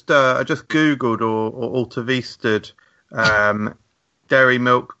 I just Googled or Alta Vista'd dairy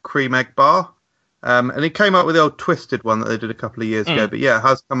milk cream egg bar. And it came up with the old twisted one that they did a couple of years ago. But yeah, it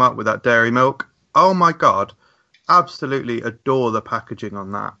has come up with that dairy milk. Oh my God. Absolutely adore the packaging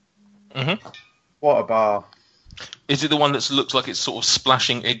on that. Mm-hmm. What a bar. Is it the one that looks like it's sort of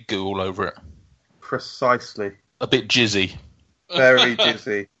splashing egg goo all over it? Precisely. A bit jizzy. Very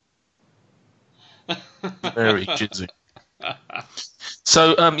jizzy. Very jizzy.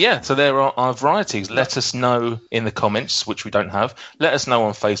 So, so there are our varieties. Let us know in the comments, which we don't have. Let us know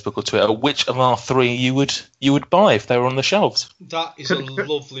on Facebook or Twitter which of our 3 you would buy if they were on the shelves. That is a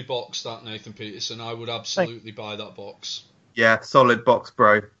lovely box, that, Nathan Peterson. I would absolutely buy that box. Yeah, solid box,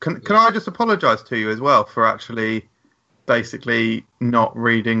 bro. Can I just apologise to you as well for actually basically not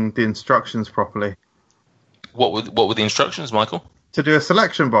reading the instructions properly? What were the instructions, Michael? To do a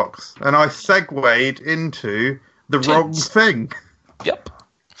selection box, and I segued into the wrong thing. Yep.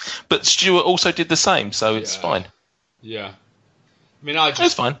 But Stuart also did the same, so it's fine. Yeah. I mean,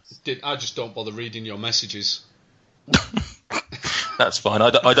 it's fine. I just don't bother reading your messages. That's fine.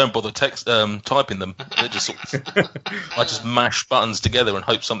 I don't bother typing them. They're just I just mash buttons together and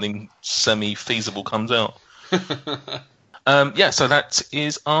hope something semi-feasible comes out. So that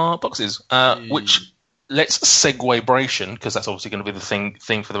is our boxes. Which let's segue-bration, because that's obviously going to be the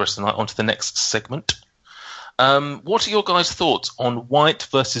thing for the rest of the night, onto the next segment. What are your guys' thoughts on white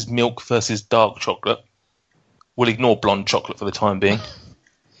versus milk versus dark chocolate? We'll ignore blonde chocolate for the time being.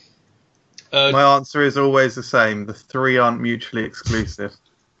 My answer is always the same. The 3 aren't mutually exclusive.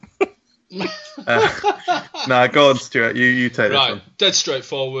 No, go on, Stuart. You take this one. Right, dead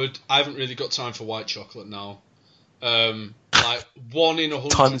straightforward. I haven't really got time for white chocolate now. Like 1 in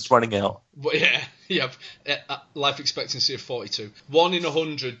 100. Time's running out. Yeah. Life expectancy of 42. 1 in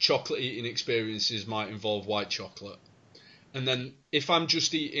 100 chocolate eating experiences might involve white chocolate. And then if I'm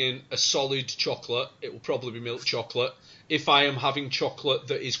just eating a solid chocolate, it will probably be milk chocolate. If I am having chocolate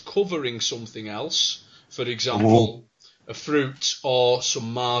that is covering something else, for example, a fruit or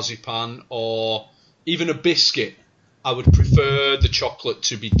some marzipan or even a biscuit, I would prefer the chocolate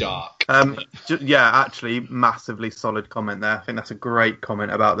to be dark. Actually, massively solid comment there. I think that's a great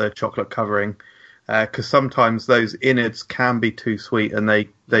comment about the chocolate covering, because sometimes those innards can be too sweet and they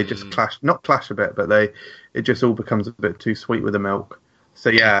just clash a bit, but it just all becomes a bit too sweet with the milk. So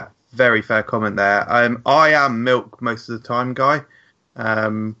yeah, very fair comment there. I am milk most of the time, guy.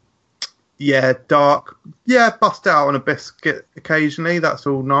 Dark. Yeah, bust out on a biscuit occasionally. That's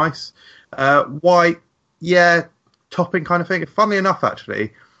all nice. White. Yeah, topping kind of thing. Funnily enough,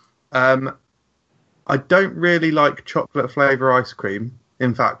 actually, I don't really like chocolate flavour ice cream.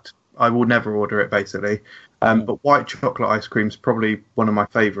 In fact, I will never order it, basically. But white chocolate ice cream is probably one of my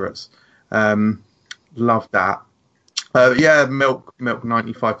favourites. Love that. Milk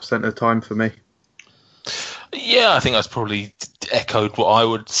 95% of the time for me. Yeah, I think that's probably echoed what I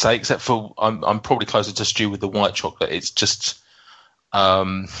would say, except for I'm probably closer to Stu with the white chocolate. It's just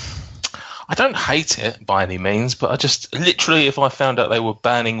I don't hate it by any means, but I just literally, if I found out they were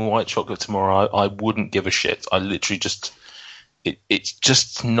banning white chocolate tomorrow, I wouldn't give a shit. I literally just it's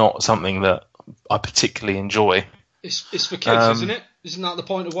just not something that I particularly enjoy. It's for kids, isn't it? Isn't that the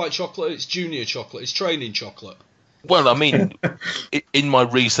point of white chocolate? It's junior chocolate. It's training chocolate. Well, I mean, in my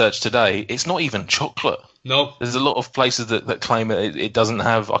research today, it's not even chocolate. No. There's a lot of places that claim it doesn't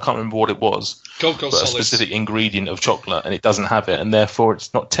have, I can't remember what it was, Cocoa but a solids. specific ingredient of chocolate, and it doesn't have it, and therefore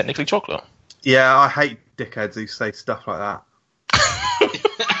it's not technically chocolate. Yeah, I hate dickheads who say stuff like that.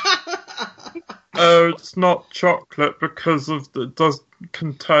 Oh, it's not chocolate because it does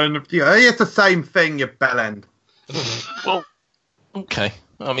contain. Yeah, it's the same thing, you bellend. Well, okay.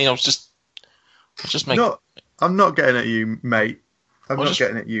 I mean, I was just making. I'm not getting at you, mate. I'm not just-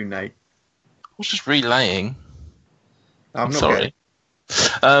 getting at you, Nate. I was just relaying. I'm not Sorry.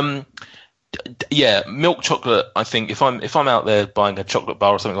 Yeah, milk chocolate. I think if I'm out there buying a chocolate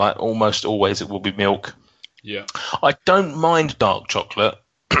bar or something like, almost always it will be milk. Yeah. I don't mind dark chocolate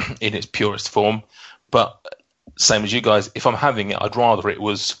in its purest form, but same as you guys, if I'm having it, I'd rather it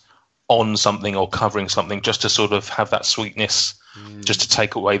was on something or covering something, just to sort of have that sweetness, just to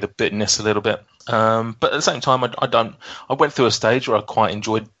take away the bitterness a little bit. But at the same time, I went through a stage where I quite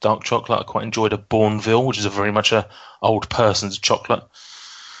enjoyed dark chocolate. I quite enjoyed a Bourneville, which is a very much a old person's chocolate.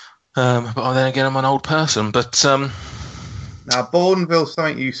 But then again, I'm an old person. But Now, Bourneville's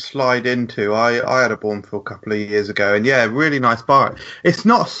something you slide into. I had a Bourneville a couple of years ago, and yeah, really nice bar. It's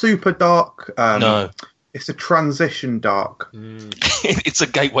not super dark. No. It's a transition dark. It's a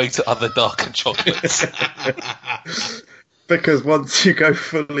gateway to other darker chocolates. Because once you go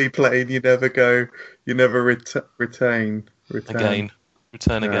fully plain, you never return.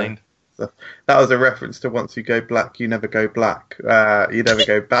 Return again. So that was a reference to once you go black, you never go black. You never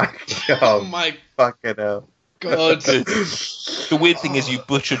go back. Oh my fucking hell. God. The weird thing is you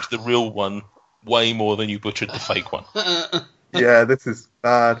butchered the real one way more than you butchered the fake one. Yeah, this is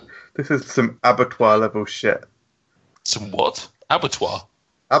bad. This is some abattoir level shit. Some what? Abattoir?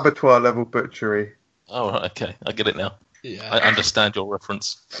 Abattoir level butchery. Oh, right, okay. I get it now. Yeah. I understand your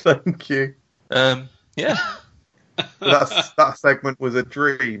reference. Thank you. Yeah. That segment was a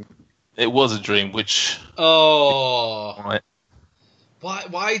dream. It was a dream, which... Oh. Right.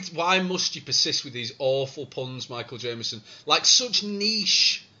 Why must you persist with these awful puns, Michael Jameson? Like, such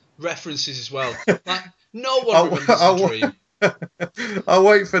niche references as well. Like, no one remembers the dream. I'll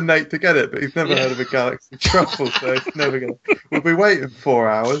wait for Nate to get it, but he's never heard of a Galaxy Truffle, so he's never going to... We'll be waiting 4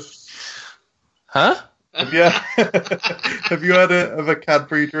 hours. Huh? Have you heard of a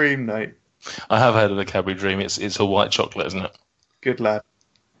Cadbury Dream, Nate? I have heard of the Cadbury Dream. It's a white chocolate, isn't it? Good lad.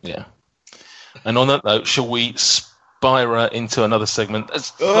 Yeah. And on that note, shall we spira into another segment?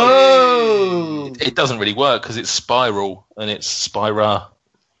 Oh! It doesn't really work because it's spiral and it's spira.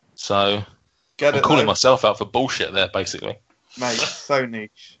 So Get I'm it, calling though? myself out for bullshit there, basically. Mate, so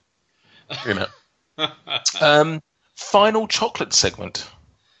niche. You know. Final chocolate segment.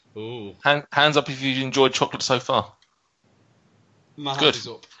 Ooh. Hands up if you've enjoyed chocolate so far. My hand Good. is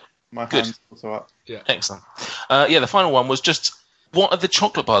up. My Good. hand's also up. Yeah. Excellent. The final one was just, what are the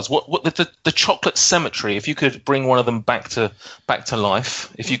chocolate bars? What the chocolate cemetery? If you could bring one of them back to life,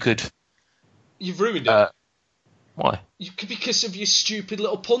 if you could. You've ruined it. Why? Because of your stupid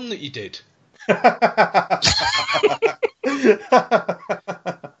little pun that you did.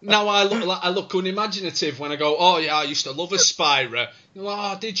 Now I look unimaginative when I go, oh yeah, I used to love a Spira. You're like,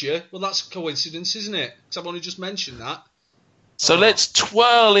 oh, did you? Well, that's a coincidence, isn't it? Because I've only just mentioned that. So let's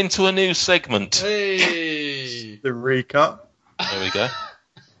twirl into a new segment. Hey! The recut. There we go.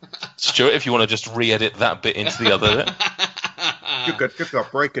 Stuart, if you want to just re-edit that bit into the other bit. Good.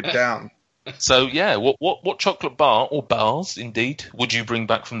 Break it down. So yeah, what chocolate bar or bars indeed would you bring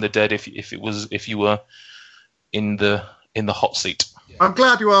back from the dead if you were in the hot seat? I'm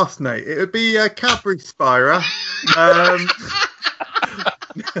glad you asked, Nate. It would be Cadbury Spira.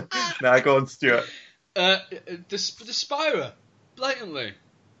 Now go on, Stuart. The Spira, blatantly.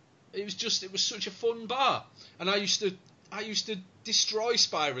 It was such a fun bar, and I used to destroy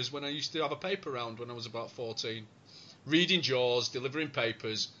Spiras when I used to have a paper round when I was about 14, reading Jaws, delivering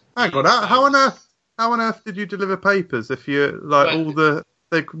papers. Hang on, how on earth did you deliver papers if you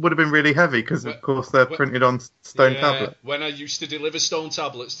they would have been really heavy because of course they're printed on stone tablets. When I used to deliver stone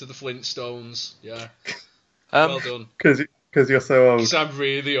tablets to the Flintstones, yeah. Well done. Because you're so old. Because I'm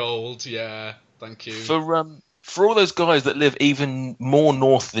really old, yeah. Thank you. for all those guys that live even more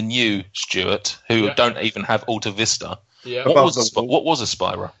north than you, Stuart, who don't even have Alta Vista, what was a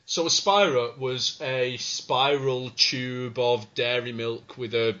Spira? So a Spira was a spiral tube of dairy milk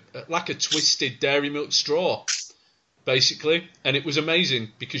with like a twisted dairy milk straw, basically, and it was amazing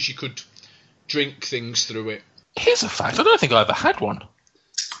because you could drink things through it. Here's a fact: I don't think I ever had one.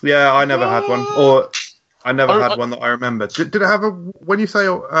 Yeah, I never had one, or I never had one that I remember. Did it have when you say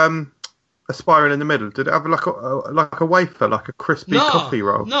a spiral in the middle? Did it have like a wafer, like a crispy coffee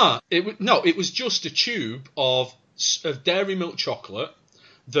roll? No, it was just a tube of dairy milk chocolate.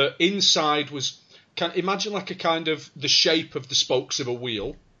 The inside was imagine like a kind of the shape of the spokes of a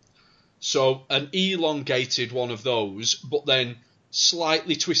wheel. So an elongated one of those, but then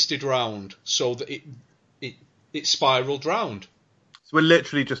slightly twisted round so that it spiraled round. So we're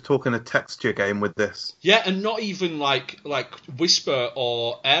literally just talking a texture game with this. Yeah, and not even like Whisper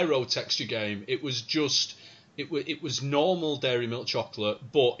or Aero texture game. It was just it was normal dairy milk chocolate,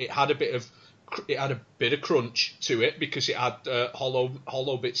 but it had a bit of crunch to it because it had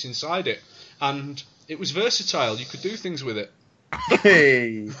hollow bits inside it, and it was versatile. You could do things with it.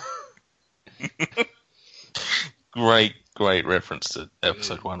 Hey. Great reference to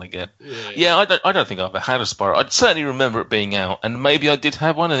episode 1 again. Yeah, I don't think I ever had a Spyro. I certainly remember it being out, and maybe I did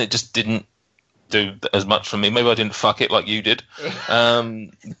have one, and it just didn't do as much for me. Maybe I didn't fuck it like you did.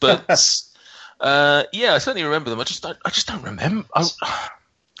 But yeah, I certainly remember them. I just don't remember. I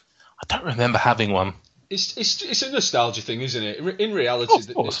don't remember having one. It's a nostalgia thing, isn't it? In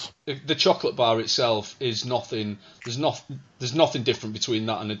reality, the chocolate bar itself is nothing. There's nothing different between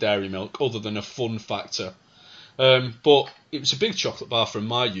that and a dairy milk, other than a fun factor. But it was a big chocolate bar from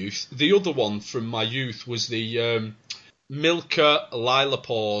my youth. The other one from my youth was the Milka Lila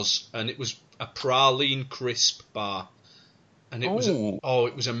Paws, and it was a praline crisp bar, and it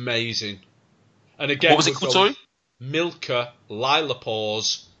was amazing. And again, what was it called? Sorry, Milka Lila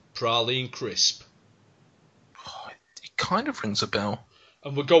Paws praline crisp. Oh, it kind of rings a bell.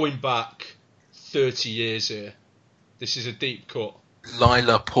 And we're going back 30 years here. This is a deep cut.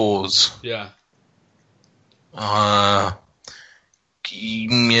 Lila Paws. Yeah. Yeah,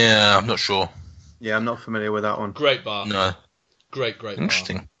 I'm not sure. Yeah, I'm not familiar with that one. Great bar. No. Great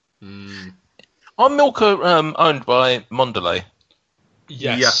Interesting. bar. Mm. Are Milka owned by Mondelez?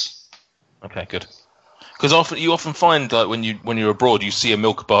 Yes. Yeah. Okay, good. Because you often find like when you're abroad, you see a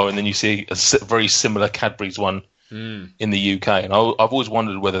Milka bar and then you see a very similar Cadbury's one in the UK, and I've always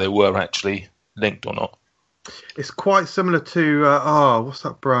wondered whether they were actually linked or not. It's quite similar to what's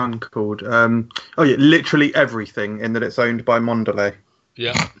that brand called? Literally everything, in that it's owned by Mondelez.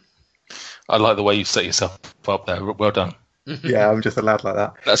 Yeah. I like the way you set yourself up there. Well done. Yeah, I'm just a lad like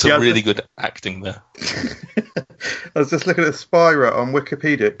that. That's really good acting there. I was just looking at Spyro on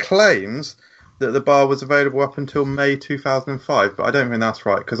Wikipedia. It claims that the bar was available up until May 2005, but I don't think that's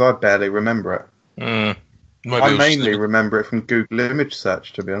right because I barely remember it. I mainly remember it from Google image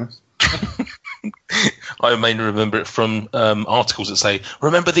search, to be honest. I mainly remember it from articles that say,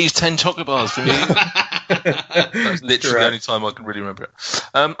 remember these 10 chocolate bars from you? That's literally the only time I can really remember it.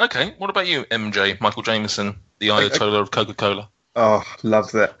 Okay, what about you, MJ, Michael Jameson, the Ayatollah of Coca-Cola? Oh,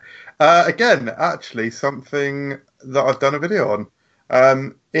 loves it. Again, actually, something that I've done a video on.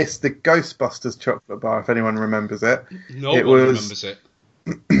 It's the Ghostbusters chocolate bar, if anyone remembers it. No one remembers it.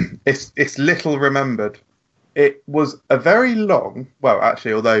 It's little remembered. It was a very long... Well,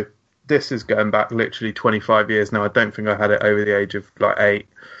 actually, although... This is going back literally 25 years now. I don't think I had it over the age of like 8,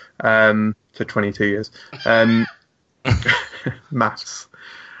 so 22 years.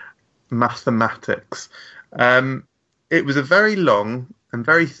 Mathematics. It was a very long and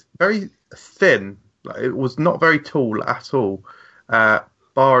very, very thin. Like, it was not very tall at all. Bar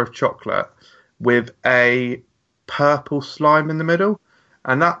of chocolate with a purple slime in the middle,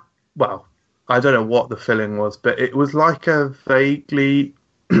 and that. Well, I don't know what the filling was, but it was like a vaguely.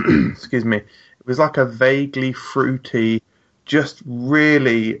 Excuse me. It was like a vaguely fruity, just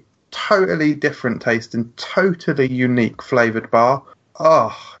really totally different taste and totally unique flavoured bar.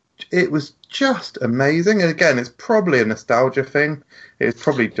 Oh, it was just amazing. And again, it's probably a nostalgia thing. It's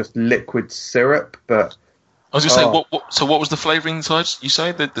probably just liquid syrup, but... I was going to say, so what was the flavouring inside, you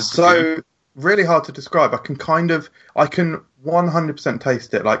say? Really hard to describe. I can 100%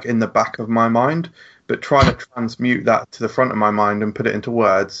 taste it like in the back of my mind, but trying to transmute that to the front of my mind and put it into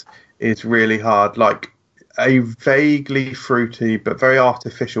words is really hard. Like a vaguely fruity, but very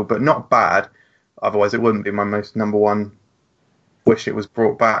artificial, but not bad. Otherwise, it wouldn't be my most number one. Wish it was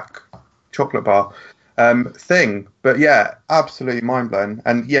brought back chocolate bar thing. But yeah, absolutely mind blowing.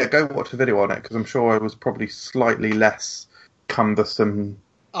 And yeah, go watch a video on it because I'm sure it was probably slightly less cumbersome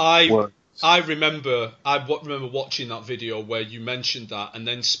words. I remember watching that video where you mentioned that, and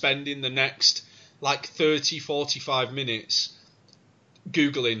then spending the next like 30, 45 minutes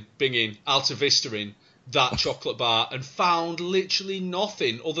Googling, Binging, Alta Vistaing that chocolate bar, and found literally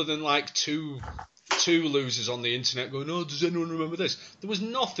nothing other than like two losers on the internet going, "Oh, does anyone remember this?" There was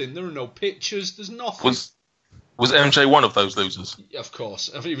nothing. There are no pictures. There's nothing. Was MJ one of those losers? Of course,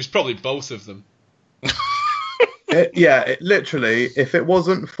 I think it was probably both of them. Literally, if it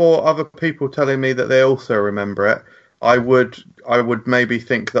wasn't for other people telling me that they also remember it, I would maybe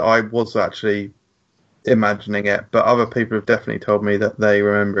think that I was actually imagining it. But other people have definitely told me that they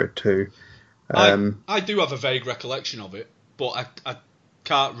remember it too. I do have a vague recollection of it, but I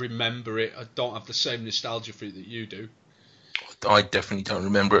can't remember it. I don't have the same nostalgia for it that you do. I definitely don't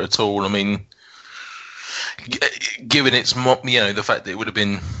remember it at all. I mean, given its the fact that it would have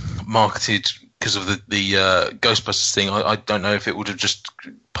been marketed because of the Ghostbusters thing, I don't know if it would have just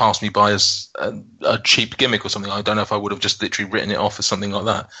passed me by as a cheap gimmick or something. I don't know if I would have just literally written it off as something like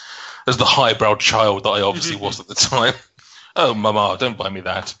that, as the highbrow child that I obviously was at the time. Oh, Mama, don't buy me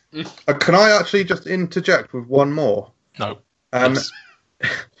that. Can I actually just interject with one more? No. Yes.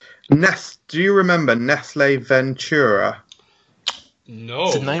 Do you remember Nestle Ventura? No.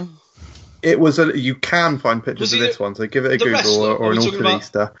 What's the name? It was you can find pictures of this one, so give it a Google wrestler? or an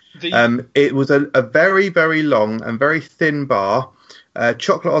Alta The... It was a very, very long and very thin bar,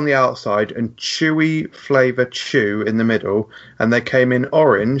 chocolate on the outside and chewy flavour chew in the middle, and they came in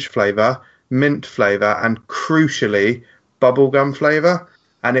orange flavour, mint flavour, and crucially, bubblegum flavour.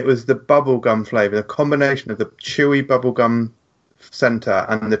 And it was the bubblegum flavour, the combination of the chewy bubblegum centre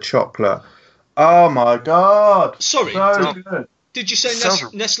and the chocolate. Oh my God! Sorry, so good. Did you say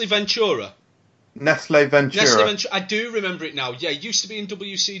Nestle Ventura? Nestle Ventura. Nestle Ventura. I do remember it now. Yeah, he used to be in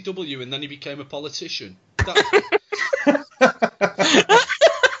WCW and then he became a politician.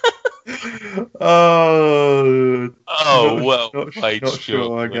 Oh well, not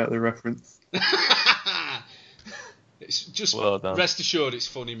sure I get the reference. It's just well done. Rest assured, it's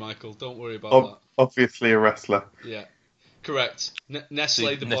funny, Michael. Don't worry about that. Obviously a wrestler. Yeah, correct.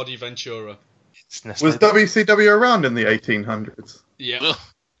 Nestle the Body Ventura. Was WCW around in the 1800s? Yeah.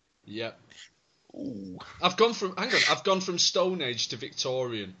 Yeah. I've gone from Stone Age to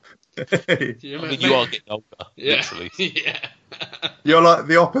Victorian. You are getting older, literally. Yeah. You're like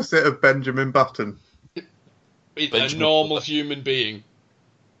the opposite of Benjamin Button. A normal human being.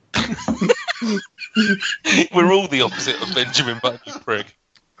 We're all the opposite of Benjamin Button, prick.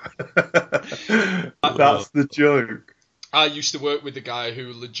 That's the joke. I used to work with a guy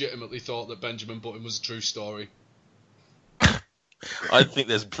who legitimately thought that Benjamin Button was a true story. I think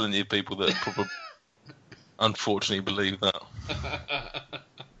there's plenty of people that probably, unfortunately, believe that.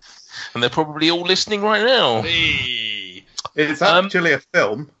 And they're probably all listening right now. Hey. It's actually a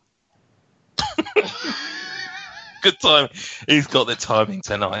film. Good time. He's got the timing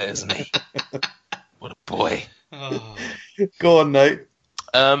tonight, hasn't he? What a boy. Oh. Go on, Nate.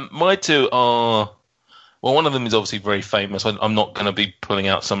 My two are... Well, one of them is obviously very famous. I'm not going to be pulling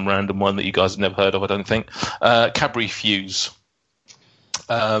out some random one that you guys have never heard of, I don't think. Cadbury Fuse.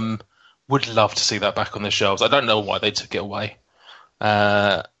 Would love to see that back on the shelves. I don't know why they took it away.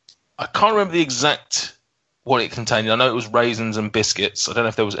 I can't remember the exact what it contained. I know it was raisins and biscuits. I don't know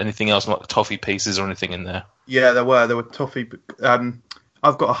if there was anything else, like toffee pieces or anything in there. Yeah, there were. There were toffee...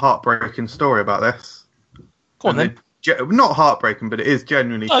 I've got a heartbreaking story about this. Go on, then. Not heartbreaking, but it is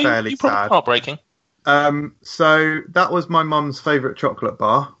genuinely fairly sad. Heartbreaking. So that was my mum's favourite chocolate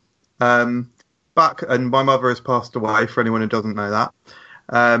bar. And my mother has passed away, for anyone who doesn't know that.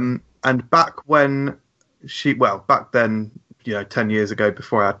 And back then, 10 years ago,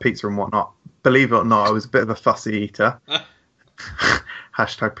 before I had pizza and whatnot, believe it or not, I was a bit of a fussy eater.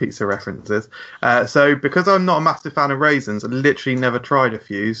 Hashtag pizza references. So because I'm not a massive fan of raisins, I literally never tried a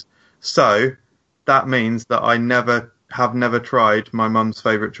Fuse. So that means that I have never tried my mum's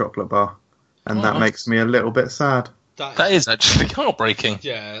favourite chocolate bar. And that makes me a little bit sad. That is actually heartbreaking.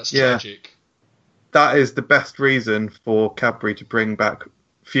 Yeah, that's tragic. That is the best reason for Cadbury to bring back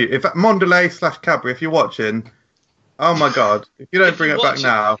Fuse. In fact, Mondelez / Cadbury, if you're watching, oh my God, if you don't bring it back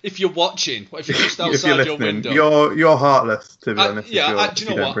now. If you're watching, if you're just outside your window. You're heartless, to be honest. Do you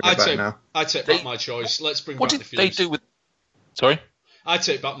know what? I take back my choice. Let's bring back the Fuse. What did they do with... Sorry? I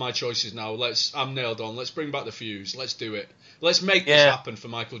take back my choices now. I'm nailed on. Let's bring back the Fuse. Let's do it. Let's make this happen for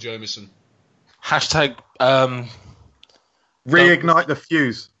Michael Jamieson. Hashtag... reignite the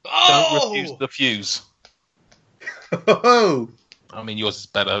Fuse. Don't refuse the Fuse. Oh! I mean, yours is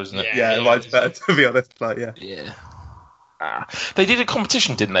better, isn't it? Yeah, mine's better, to be honest. But yeah. They did a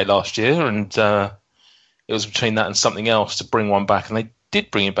competition, didn't they, last year? And it was between that and something else to bring one back. And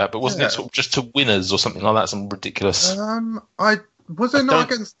did bring it back, but wasn't it sort of just to winners or something like that? Some ridiculous. Was it not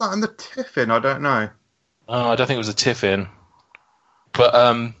against that in the Tiffin? I don't know. Oh, I don't think it was a Tiffin. But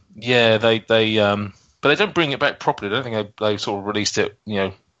yeah, they but they don't bring it back properly. I don't think they sort of released it,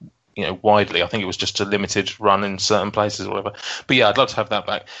 widely. I think it was just a limited run in certain places or whatever. But yeah, I'd love to have that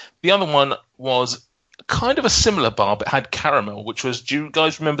back. The other one was kind of a similar bar, but had caramel, which was, do you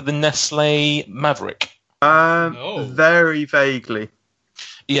guys remember the Nestle Maverick? No. Very vaguely.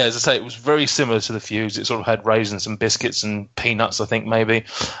 Yeah, as I say, it was very similar to the Fuse. It sort of had raisins and biscuits and peanuts, I think, maybe.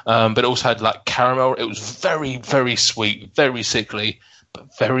 But it also had like caramel. It was very, very sweet, very sickly,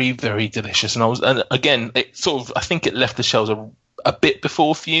 but very, very delicious. And again, it sort of, I think it left the shelves a bit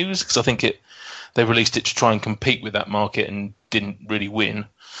before Fuse, because I think they released it to try and compete with that market and didn't really win.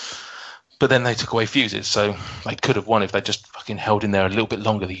 But then they took away Fuses, so they could have won if they just fucking held in there a little bit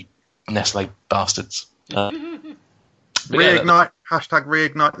longer, the Nestle bastards. Reignite,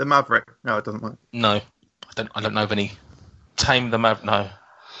 #reignite the Maverick. No, it doesn't work. No, I don't know of any. Tame the Maverick. No.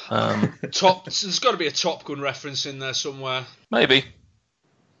 There's got to be a Top Gun reference in there somewhere. Maybe.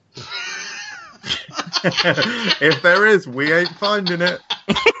 If there is, we ain't finding it.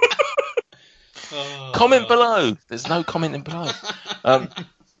 Comment below. There's no commenting below.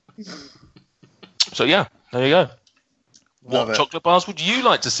 So yeah, there you go. What chocolate bars would you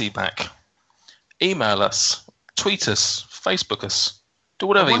like to see back? Email us, tweet us, Facebook us, do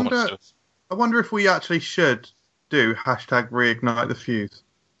whatever you want to do. I wonder if we actually should do #reignite the Fuse.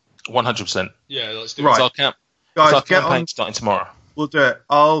 100%. Yeah, let's do it. Right. Guys, get campaign on. Starting tomorrow. We'll do it.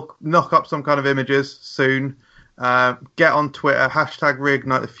 I'll knock up some kind of images soon. Get on Twitter,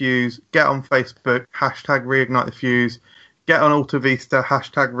 #reignite the Fuse. Get on Facebook, #reignite the Fuse. Get on Alta Vista,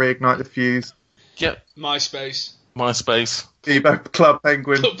 #reignite the Fuse. Yep. MySpace. Bebo Club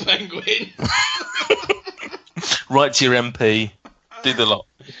Penguin. Club Penguin. Write to your MP. Do the lot.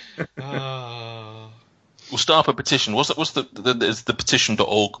 We'll start up a petition. What's the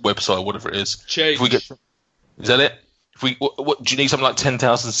petition.org website or whatever it is? Change. Is that it? Do you need something like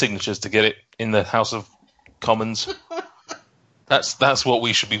 10,000 signatures to get it in the House of Commons? That's what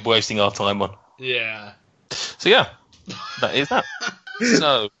we should be wasting our time on. Yeah. So yeah, that is that.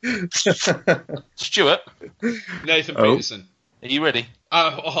 So, Stuart. Nathan Peterson. Are you ready?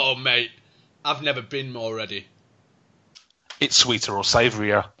 Oh, mate. I've never been more ready. It's sweeter or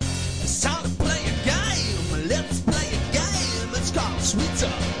savourier. It's time to play a game. Let's play a game. It's called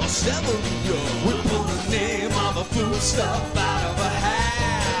Sweeter or Savourier. We pull the name of a foodstuff out of a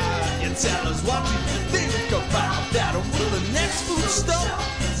hat. You tell us what you think about that. Will the next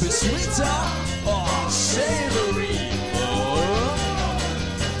foodstuff be sweeter or savoury?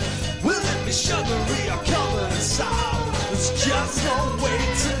 Will it be sugary or covered in salt? There's just no way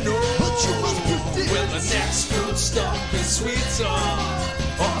to know. But you must predict. Will the next foodstuff be sweeter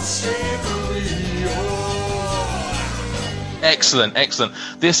or savoury? Excellent.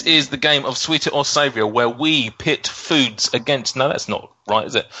 This is the game of Sweeter or Savoury, where we pit foods against... No, that's not right,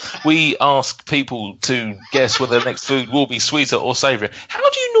 is it? We ask people to guess whether the next food will be sweeter or savoury. How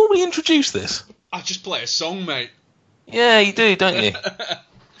do you normally introduce this? I just play a song, mate. Yeah, you do, don't you?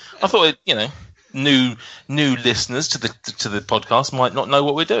 I thought, new listeners to the podcast might not know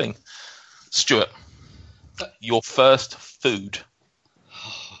what we're doing. Stuart, your first food.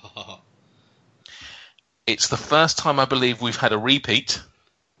 It's the first time I believe we've had a repeat.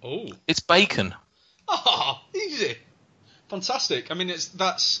 Oh. It's bacon. Oh, easy. Fantastic. I mean,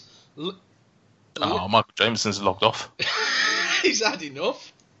 Michael Jameson's logged off. He's had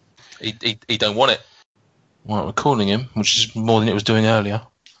enough. He don't want it. Well, we're calling him, which is more than it was doing earlier.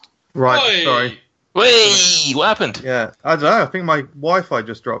 Right, Oi. sorry. Whee! What happened? Yeah, I don't know. I think my Wi-Fi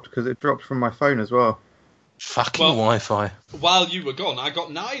just dropped because it dropped from my phone as well. Fucking Wi-Fi. While you were gone, I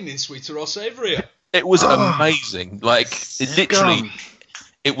got 9 in Sweeter or Savoury. It was amazing. Like, literally,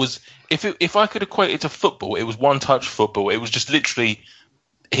 it was... If I could equate it to football, it was one-touch football. It was just literally...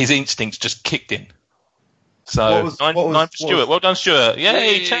 His instincts just kicked in. So, 9 for Stuart. Well done, Stuart.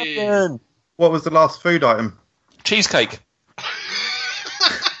 Yay, champion! What was the last food item? Cheesecake.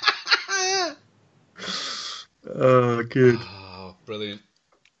 Oh, good. Oh, brilliant.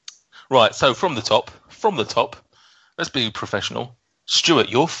 Right, so from the top, let's be professional. Stuart,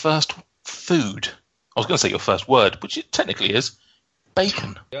 your first food... I was going to say your first word, which it technically is,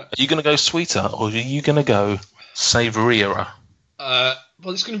 bacon. Yeah. Are you going to go sweeter, or are you going to go savourier? Well,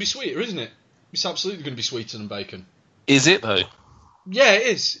 it's going to be sweeter, isn't it? It's absolutely going to be sweeter than bacon. Is it, though? Yeah, it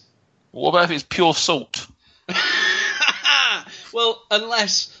is. What about if it's pure salt? Well,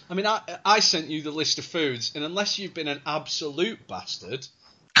 unless... I mean, I sent you the list of foods, and unless you've been an absolute bastard,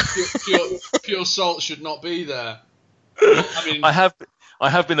 pure salt should not be there. I mean... I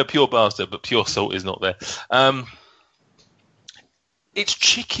have been a pure bastard, but pure salt is not there. It's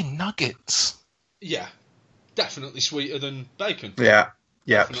chicken nuggets. Yeah, definitely sweeter than bacon. Yeah,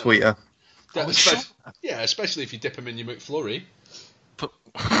 Definitely. sweeter. Yeah, Are we sure? especially if you dip them in your McFlurry. But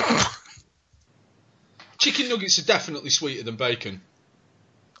Chicken nuggets are definitely sweeter than bacon.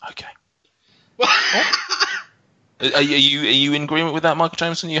 okay. Are you in agreement with that, Michael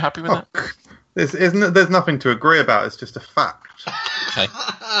Jameson? Are you happy with that? There's nothing to agree about. It's just a fact. Okay,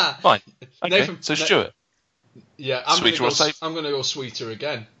 fine. Okay, Nathan- so Stuart, Yeah, I'm Sweeter or gonna go. safe? I'm gonna go sweeter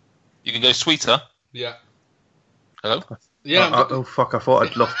again. you can go sweeter. Yeah, Hello? yeah. Oh fuck! I thought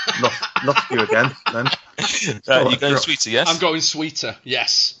I'd lost you again. Then You going sweeter, yes? I'm going sweeter.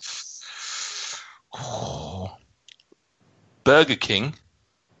 Yes. Burger King,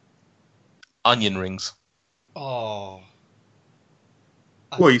 onion rings. Oh.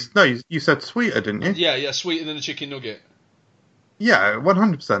 Well, you said sweeter, didn't you? Yeah, sweeter than a chicken nugget. Yeah,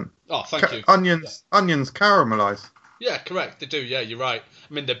 100%. Oh, thank you. Onions caramelise. Yeah, correct. They do. Yeah, you're right.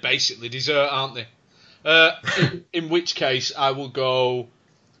 I mean, they're basically dessert, aren't they? In which case, I will go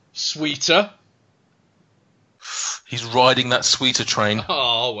sweeter. He's riding that sweeter train. Oh,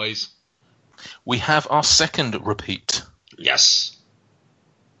 always. We have our second repeat. Yes.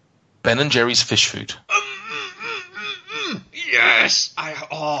 Ben and Jerry's fish food. Yes.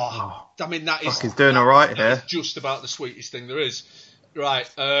 I mean, that is. Fuck, he's doing all right that here. is just about the sweetest thing there is. Right.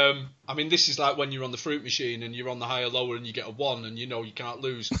 I mean, this is like when you're on the fruit machine and you're on the higher lower and you get a 1 and you know you can't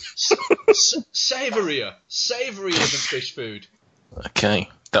lose. Savourier than fish food. Okay,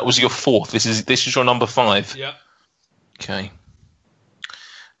 that was your fourth. This is your number 5. Yeah. Okay.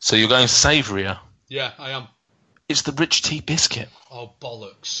 So you're going savourier. Yeah, I am. It's the rich tea biscuit. Oh,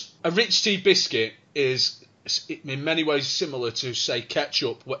 bollocks. A rich tea biscuit is in many ways similar to, say,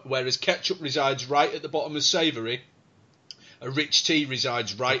 ketchup, whereas ketchup resides right at the bottom of savoury. A rich tea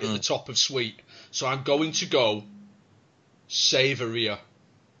resides right at the top of sweet. So I'm going to go savourier.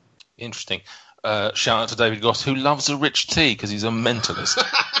 Interesting. Shout out to David Goss, who loves a rich tea because he's a mentalist.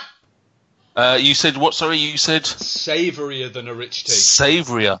 You said what? Sorry, you said Savourier than a rich tea.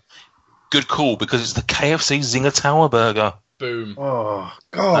 savourier. Good call, because it's the KFC Zinger Tower Burger. Boom. Oh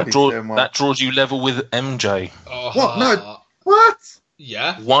God, he's doing well. That draws you level with MJ. Oh, What? No. What?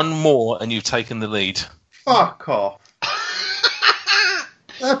 Yeah. One more, and you've taken the lead. Fuck off.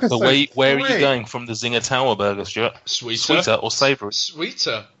 Episode So where are you 3. going from the Zinger Tower Burger, Stuart? Sweeter. Sweeter or savoury?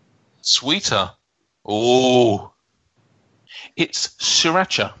 Sweeter. Sweeter. Oh. It's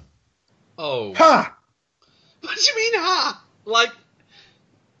sriracha. Oh. Ha! What do you mean, ha? Like,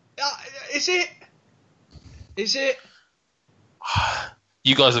 is it? Is it?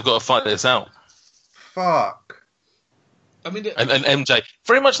 You guys have got to fight this out. Fuck. I mean, And MJ,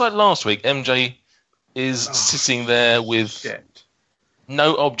 very much like last week, MJ is sitting there with Shit.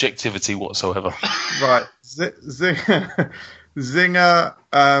 no objectivity whatsoever. Right. Zinger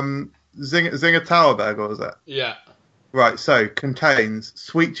Tower Burger, was it? yeah. Right, so contains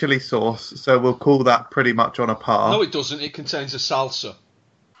sweet chili sauce, so we'll call that pretty much on a par. No, it doesn't. It contains a salsa.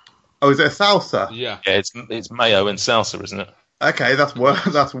 Oh, is it a salsa? Yeah. Yeah, it's mayo and salsa, isn't it? Okay, that's worse.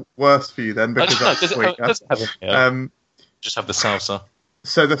 That's worse for you then because that's does it sweeter. have a mayo? Just have the salsa.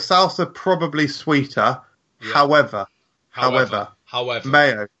 So the salsa probably sweeter. Yeah. However, However.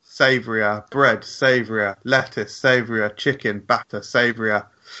 mayo savourier, bread savourier, lettuce savourier, chicken batter savourier.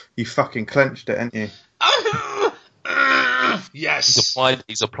 You fucking clenched it, didn't you? Yes.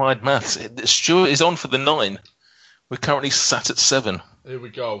 He's applied maths. Stuart is on for the 9. We're currently sat at 7. Here we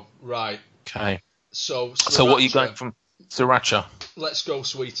go. Right. Okay. So So what are you sriracha. going from sriracha? Let's go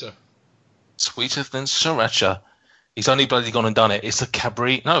sweeter. Sweeter than sriracha. He's only bloody gone and done it. It's a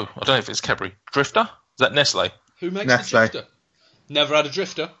Cadbury. No, I don't know if it's Cadbury. Drifter? Is that Nestle? Who makes Nestle. the drifter? Never had a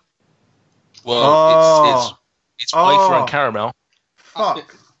drifter. Well, Oh. it's wafer Oh. and caramel.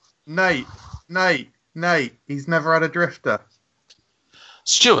 Fuck. Nate. He's never had a drifter.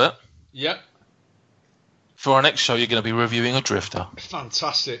 Stuart, Yep. for our next show, you're going to be reviewing a drifter.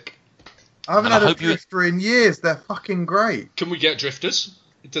 Fantastic. I haven't And I had a hope you- drifter in years. They're fucking great. Can we get drifters?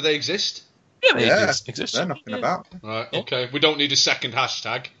 Do they exist? Yeah, they Yeah, exist. they're knocking about. Right. Yeah. Okay. We don't need a second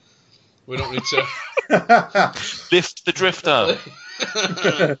hashtag. We don't need to. Lift the drifter.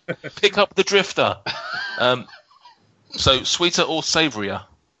 Pick up the drifter. So, sweeter or savourier?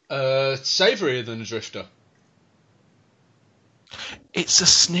 Savourier than a drifter. It's a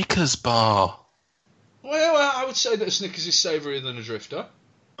Snickers bar. Well, I would say that a Snickers is savourier than a drifter.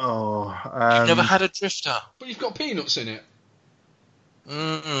 Oh, Never had a drifter. But you've got peanuts in it.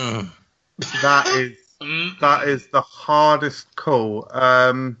 Mm-mm. that is the hardest call.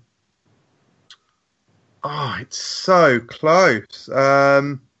 Oh, it's so close. I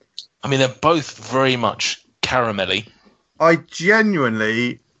mean, they're both very much caramelly. I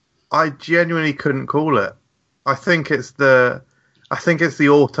genuinely couldn't call it. I think it's the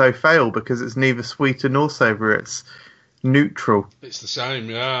auto fail because it's neither sweet nor savoury. It's neutral. It's the same,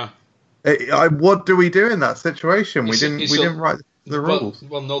 yeah. What do we do in that situation? We didn't write the rules.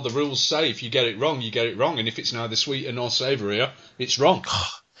 Well, no, the rules say if you get it wrong, you get it wrong, and if it's neither sweeter nor savoury, it's wrong.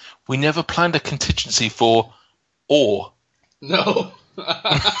 We never planned a contingency for or. No.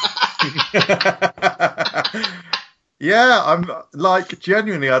 Yeah, I'm like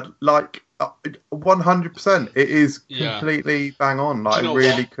genuinely. I'd like 100%. It is completely bang on. Like, I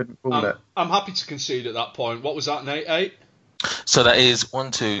really couldn't call it. I'm happy to concede at that point. What was that, Nate? 8? So that is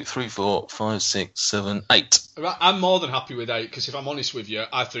 1, 2, 3, 4, 5, 6, 7, 8. I'm more than happy with 8 because if I'm honest with you,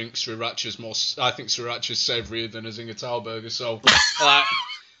 I think Sriracha's savourier than a Zinger Tao burger. So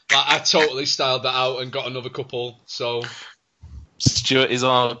I totally styled that out and got another couple. So Stuart is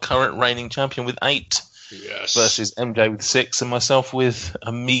our current reigning champion with 8. Yes. Versus MJ with 6 and myself with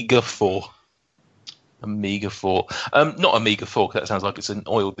a meagre 4. A meagre 4. Not a meagre 4 because that sounds like it's an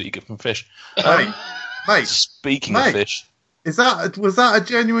oil that you get from fish. Mate. Speaking of fish, was that a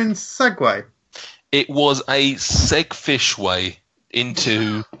genuine segue? It was a segfish way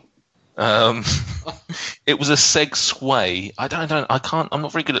into. It was a seg sway. I'm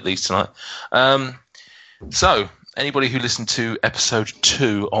not very good at these tonight. So anybody who listened to episode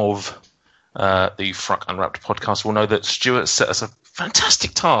 2 of the Fruck Unwrapped podcast will know that Stuart set us a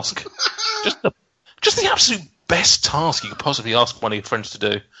fantastic task. just the absolute best task you could possibly ask one of your friends to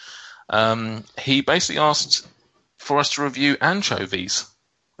do. He basically asked for us to review anchovies.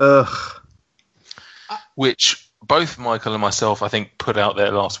 Ugh. Which both Michael and myself, I think, put out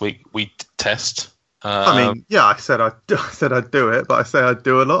there last week. We test. I mean, yeah, I said I'd do it, but I say I'd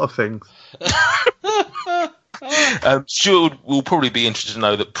do a lot of things. Stuart will probably be interested to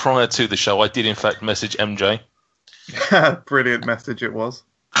know that prior to the show, I did in fact message MJ. Brilliant message it was.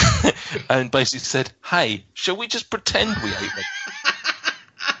 And basically said, "Hey, shall we just pretend we ate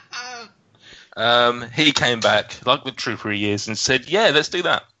them?" He came back, like the trooper he is, and said, "Yeah, let's do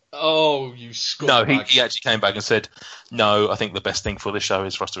that." Oh, you scumbag. No, he actually came back and said, "No, I think the best thing for this show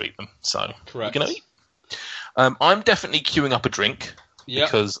is for us to eat them." So correct. We're going to eat. I'm definitely queuing up a drink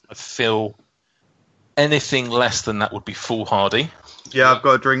because I feel anything less than that would be foolhardy. Yeah, I've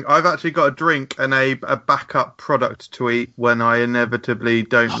got a drink. I've actually got a drink and a backup product to eat when I inevitably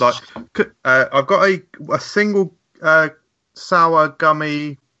don't like. I've got a single sour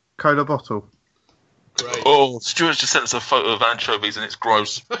gummy cola bottle. Great. Oh, Stuart's just sent us a photo of anchovies and it's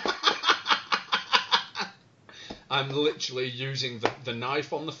gross. I'm literally using the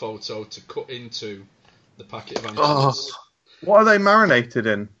knife on the photo to cut into the packet of anchovies. What are they marinated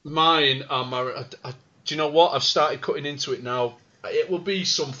in? Mine are do you know what? I've started cutting into it now. It will be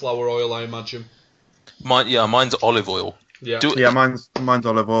sunflower oil, I imagine. Mine's olive oil. Yeah, mine's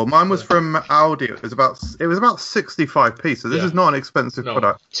olive oil. Mine was from Aldi. It was about 65p. So this is not an expensive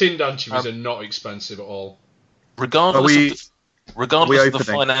product. Tinned anchovies are not expensive at all. Regardless of the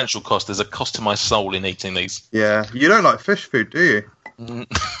financial cost, there's a cost to my soul in eating these. Yeah, you don't like fish food, do you?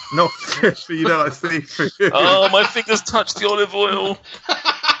 Not fish, but you don't like seafood. Oh, my fingers touched the olive oil.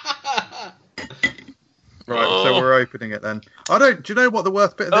 Right, so we're opening it then. Do you know what the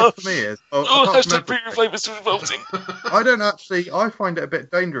worst bit of this for me is? Hashtag premium flavours to revolting. I find it a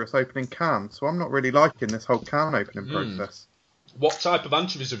bit dangerous opening cans, so I'm not really liking this whole can opening process. What type of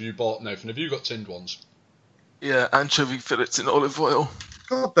anchovies have you bought, Nathan? Have you got tinned ones? Yeah, anchovy fillets in olive oil.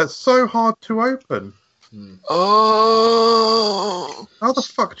 God, that's so hard to open. Oh! How the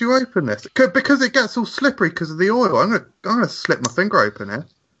fuck do you open this? Because it gets all slippery because of the oil. I'm gonna slip my finger open here.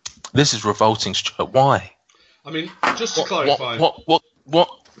 This is revolting, Stuart. Why? I mean, just to clarify... What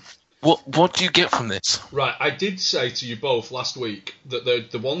do you get from this? Right, I did say to you both last week that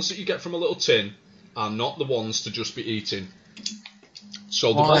the ones that you get from a little tin are not the ones to just be eating.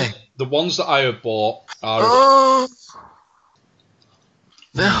 So the ones that I have bought are... Oh!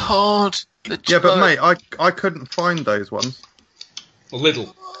 They're hard. Yeah, but mate, I couldn't find those ones.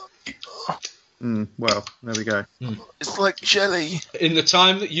 Lidl. Well, there we go. It's like jelly. In the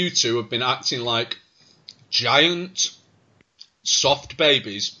time that you two have been acting like giant, soft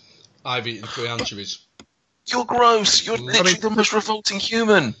babies, I've eaten 3 anchovies. You're gross. You're literally the most revolting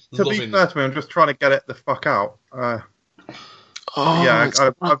human. To be fair to me, I'm just trying to get it the fuck out. I've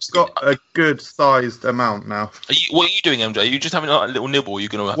got a good sized amount now. What are you doing, MJ? Are you just having like, a little nibble? Or are you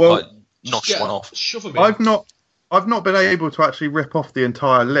going to nosh one off? Shove them in. I've not been able to actually rip off the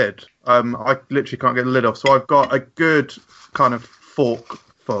entire lid. I literally can't get the lid off, so I've got a good kind of fork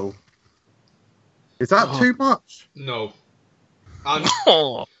full. Is that too much? No. I'm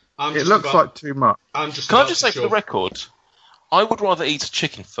It just looks about- like too much. I'm just Can I about just to say for the shove. record, I would rather eat a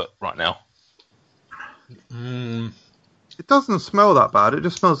chicken foot right now. It doesn't smell that bad. It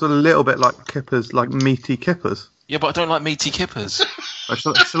just smells a little bit like kippers, like meaty kippers. Yeah, but I don't like meaty kippers.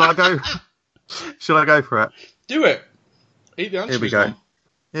 Shall I go? Shall I go for it? Do it. Eat the anchovies. Here we go. One.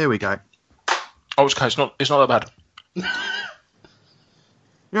 Here we go. Oh, it's okay. It's not that bad.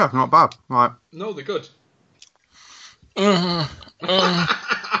 Yeah, not bad. Right. No, they're good. Mm.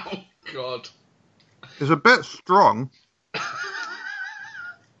 Oh, God. It's a bit strong.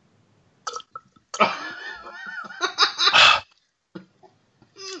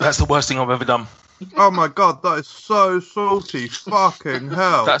 That's the worst thing I've ever done. Oh my god, that is so salty. Fucking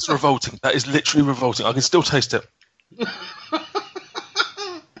hell. That's revolting. That is literally revolting. I can still taste it.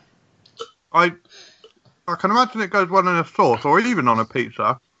 I can imagine it goes well in a sauce or even on a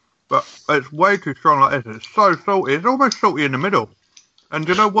pizza, but it's way too strong like this. It's so salty. It's almost salty in the middle. And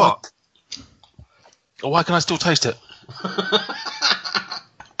you know what? Why can I still taste it? Because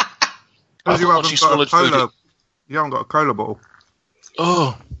you thought once haven't you got a swallowed food, cola. You haven't got a cola bottle.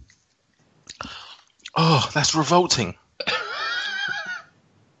 Oh, that's revolting.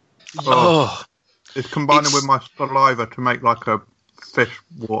 Oh, It's combining It's- with my saliva to make like a fish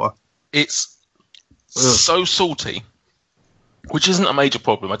water. it's Ugh. so salty, which isn't a major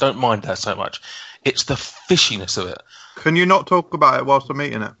problem. I don't mind that so much. It's the fishiness of it. Can you not talk about it whilst I'm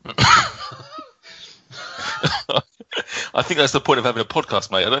eating it? I think that's the point of having a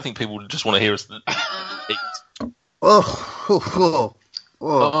podcast, mate. I don't think people just want to hear us eat. Oh.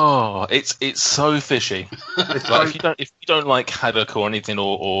 Oh, it's so fishy. It's Like like, if you don't like haddock or anything,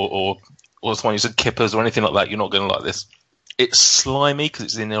 or someone who said kippers or anything like that, you're not going to like this. It's slimy because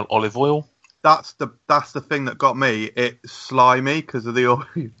it's in olive oil. that's the thing that got me. It's slimy because of the oil.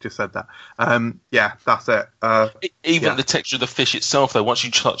 You just said that. Yeah, that's it. Even Yeah. the texture of the fish itself, though, once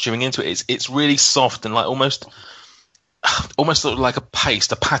you start chewing into it, it's really soft and like almost sort of like a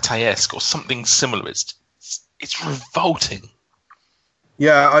paste, a pate-esque or something similar. It's revolting.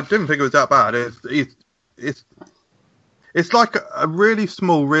 Yeah, I didn't think it was that bad. It's like a really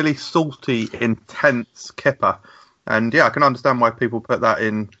small, really salty, intense kipper. And yeah, I can understand why people put that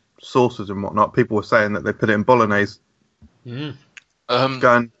in sauces and whatnot. People were saying that they put it in bolognese,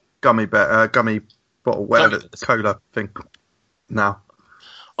 gummy bottle, whatever, Gummy. cola thing. Now,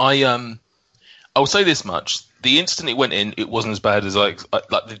 I will say this much: the instant it went in, it wasn't as bad as like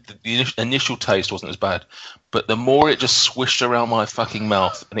the initial taste wasn't as bad, but the more it just swished around my fucking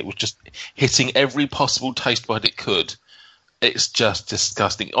mouth and it was just hitting every possible taste bud it could, it's just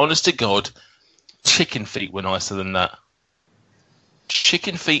disgusting. Honest to God, chicken feet were nicer than that.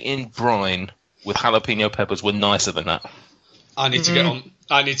 Chicken feet in brine with jalapeno peppers were nicer than that. I need to get on.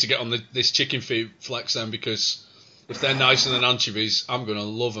 I need to get on this chicken feet flex then, because if they're nicer than anchovies, I'm gonna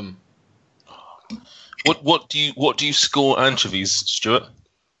love them. What do you score anchovies, Stuart?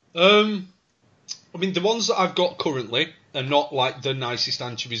 I mean, the ones that I've got currently are not like the nicest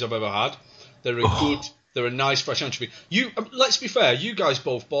anchovies I've ever had. They're they're a nice fresh anchovy. Let's be fair, you guys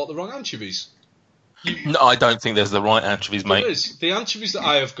both bought the wrong anchovies. No, I don't think there's the right anchovies, mate. There is. The anchovies that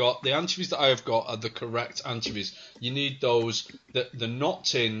I have got are the correct anchovies. You need those that they're not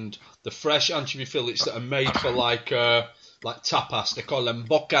tinned, the fresh anchovy fillets that are made for like tapas. They call them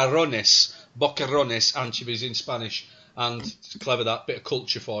boquerones anchovies in Spanish, and it's clever, that bit of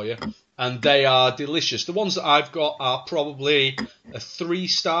culture for you. And they are delicious. The ones that I've got are probably a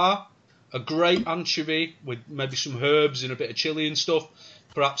 3-star, a great anchovy with maybe some herbs and a bit of chili and stuff.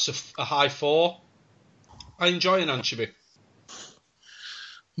 Perhaps a high 4. I enjoy an anchovy.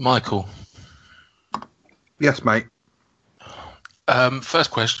 Michael, yes, mate.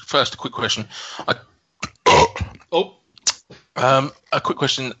 first quick question. A quick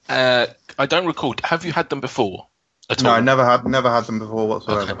question. I don't recall. Have you had them before? At No, all? I never had them before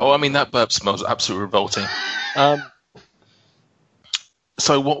whatsoever. Okay. Oh, I mean that burp smells absolutely revolting.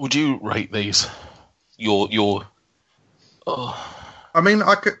 So, what would you rate these? Your. Oh. I mean,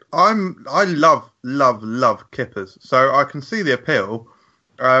 I love kippers, so I can see the appeal.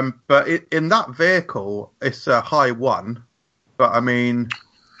 But in that vehicle, it's a high 1. But I mean,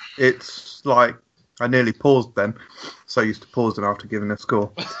 it's like I nearly paused then, so used to pausing after giving a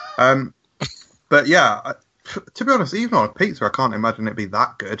score. But yeah, to be honest, even on a pizza, I can't imagine it'd be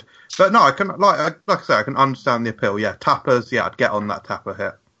that good. But no, I can like I say, I can understand the appeal. Yeah, tapas. Yeah, I'd get on that tapa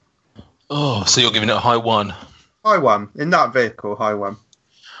hit. Oh, so you're giving it a high 1. High 1 in that vehicle. High 1.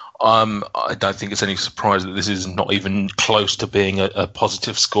 I don't think it's any surprise that this is not even close to being a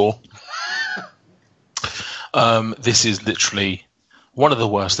positive score. This is literally one of the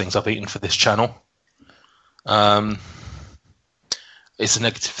worst things I've eaten for this channel. It's a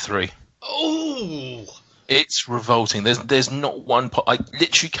 -3. Oh, It's revolting. There's not one. I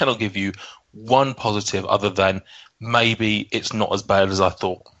literally cannot give you one positive other than maybe it's not as bad as I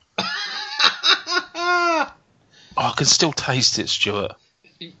thought. I can still taste it, Stuart.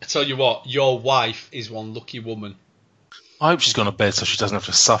 I tell you what, your wife is one lucky woman. I hope she's gone to bed so she doesn't have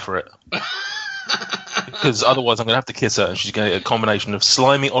to suffer it. Because otherwise I'm going to have to kiss her and she's going to get a combination of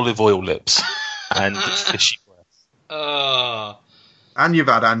slimy olive oil lips and fishy breath. And you've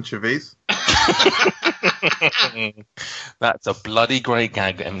had anchovies. That's a bloody great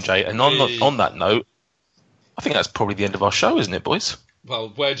gag, MJ. And on that note, I think that's probably the end of our show, isn't it, boys? Well,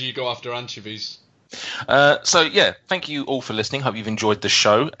 where do you go after anchovies? So yeah, thank you all for listening. Hope you've enjoyed the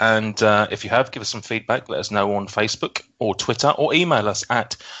show, and if you have, give us some feedback. Let us know on Facebook or Twitter, or email us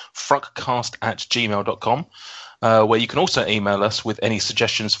at fruckcast@gmail.com, where you can also email us with any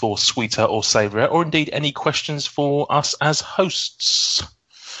suggestions for sweeter or savourier, or indeed any questions for us as hosts.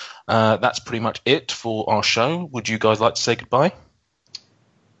 That's pretty much it for our show. Would you guys like to say goodbye?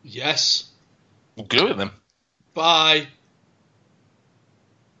 Yes. We'll do it then. Bye.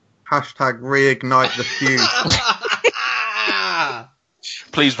 #reignite the fuse.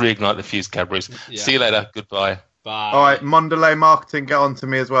 Please reignite the fuse, Cadbury's. Yeah. See you later. Goodbye. Bye. All right, Mondelez Marketing, get on to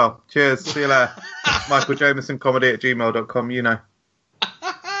me as well. Cheers. See you later. Michael Jameson Comedy @gmail.com, you know.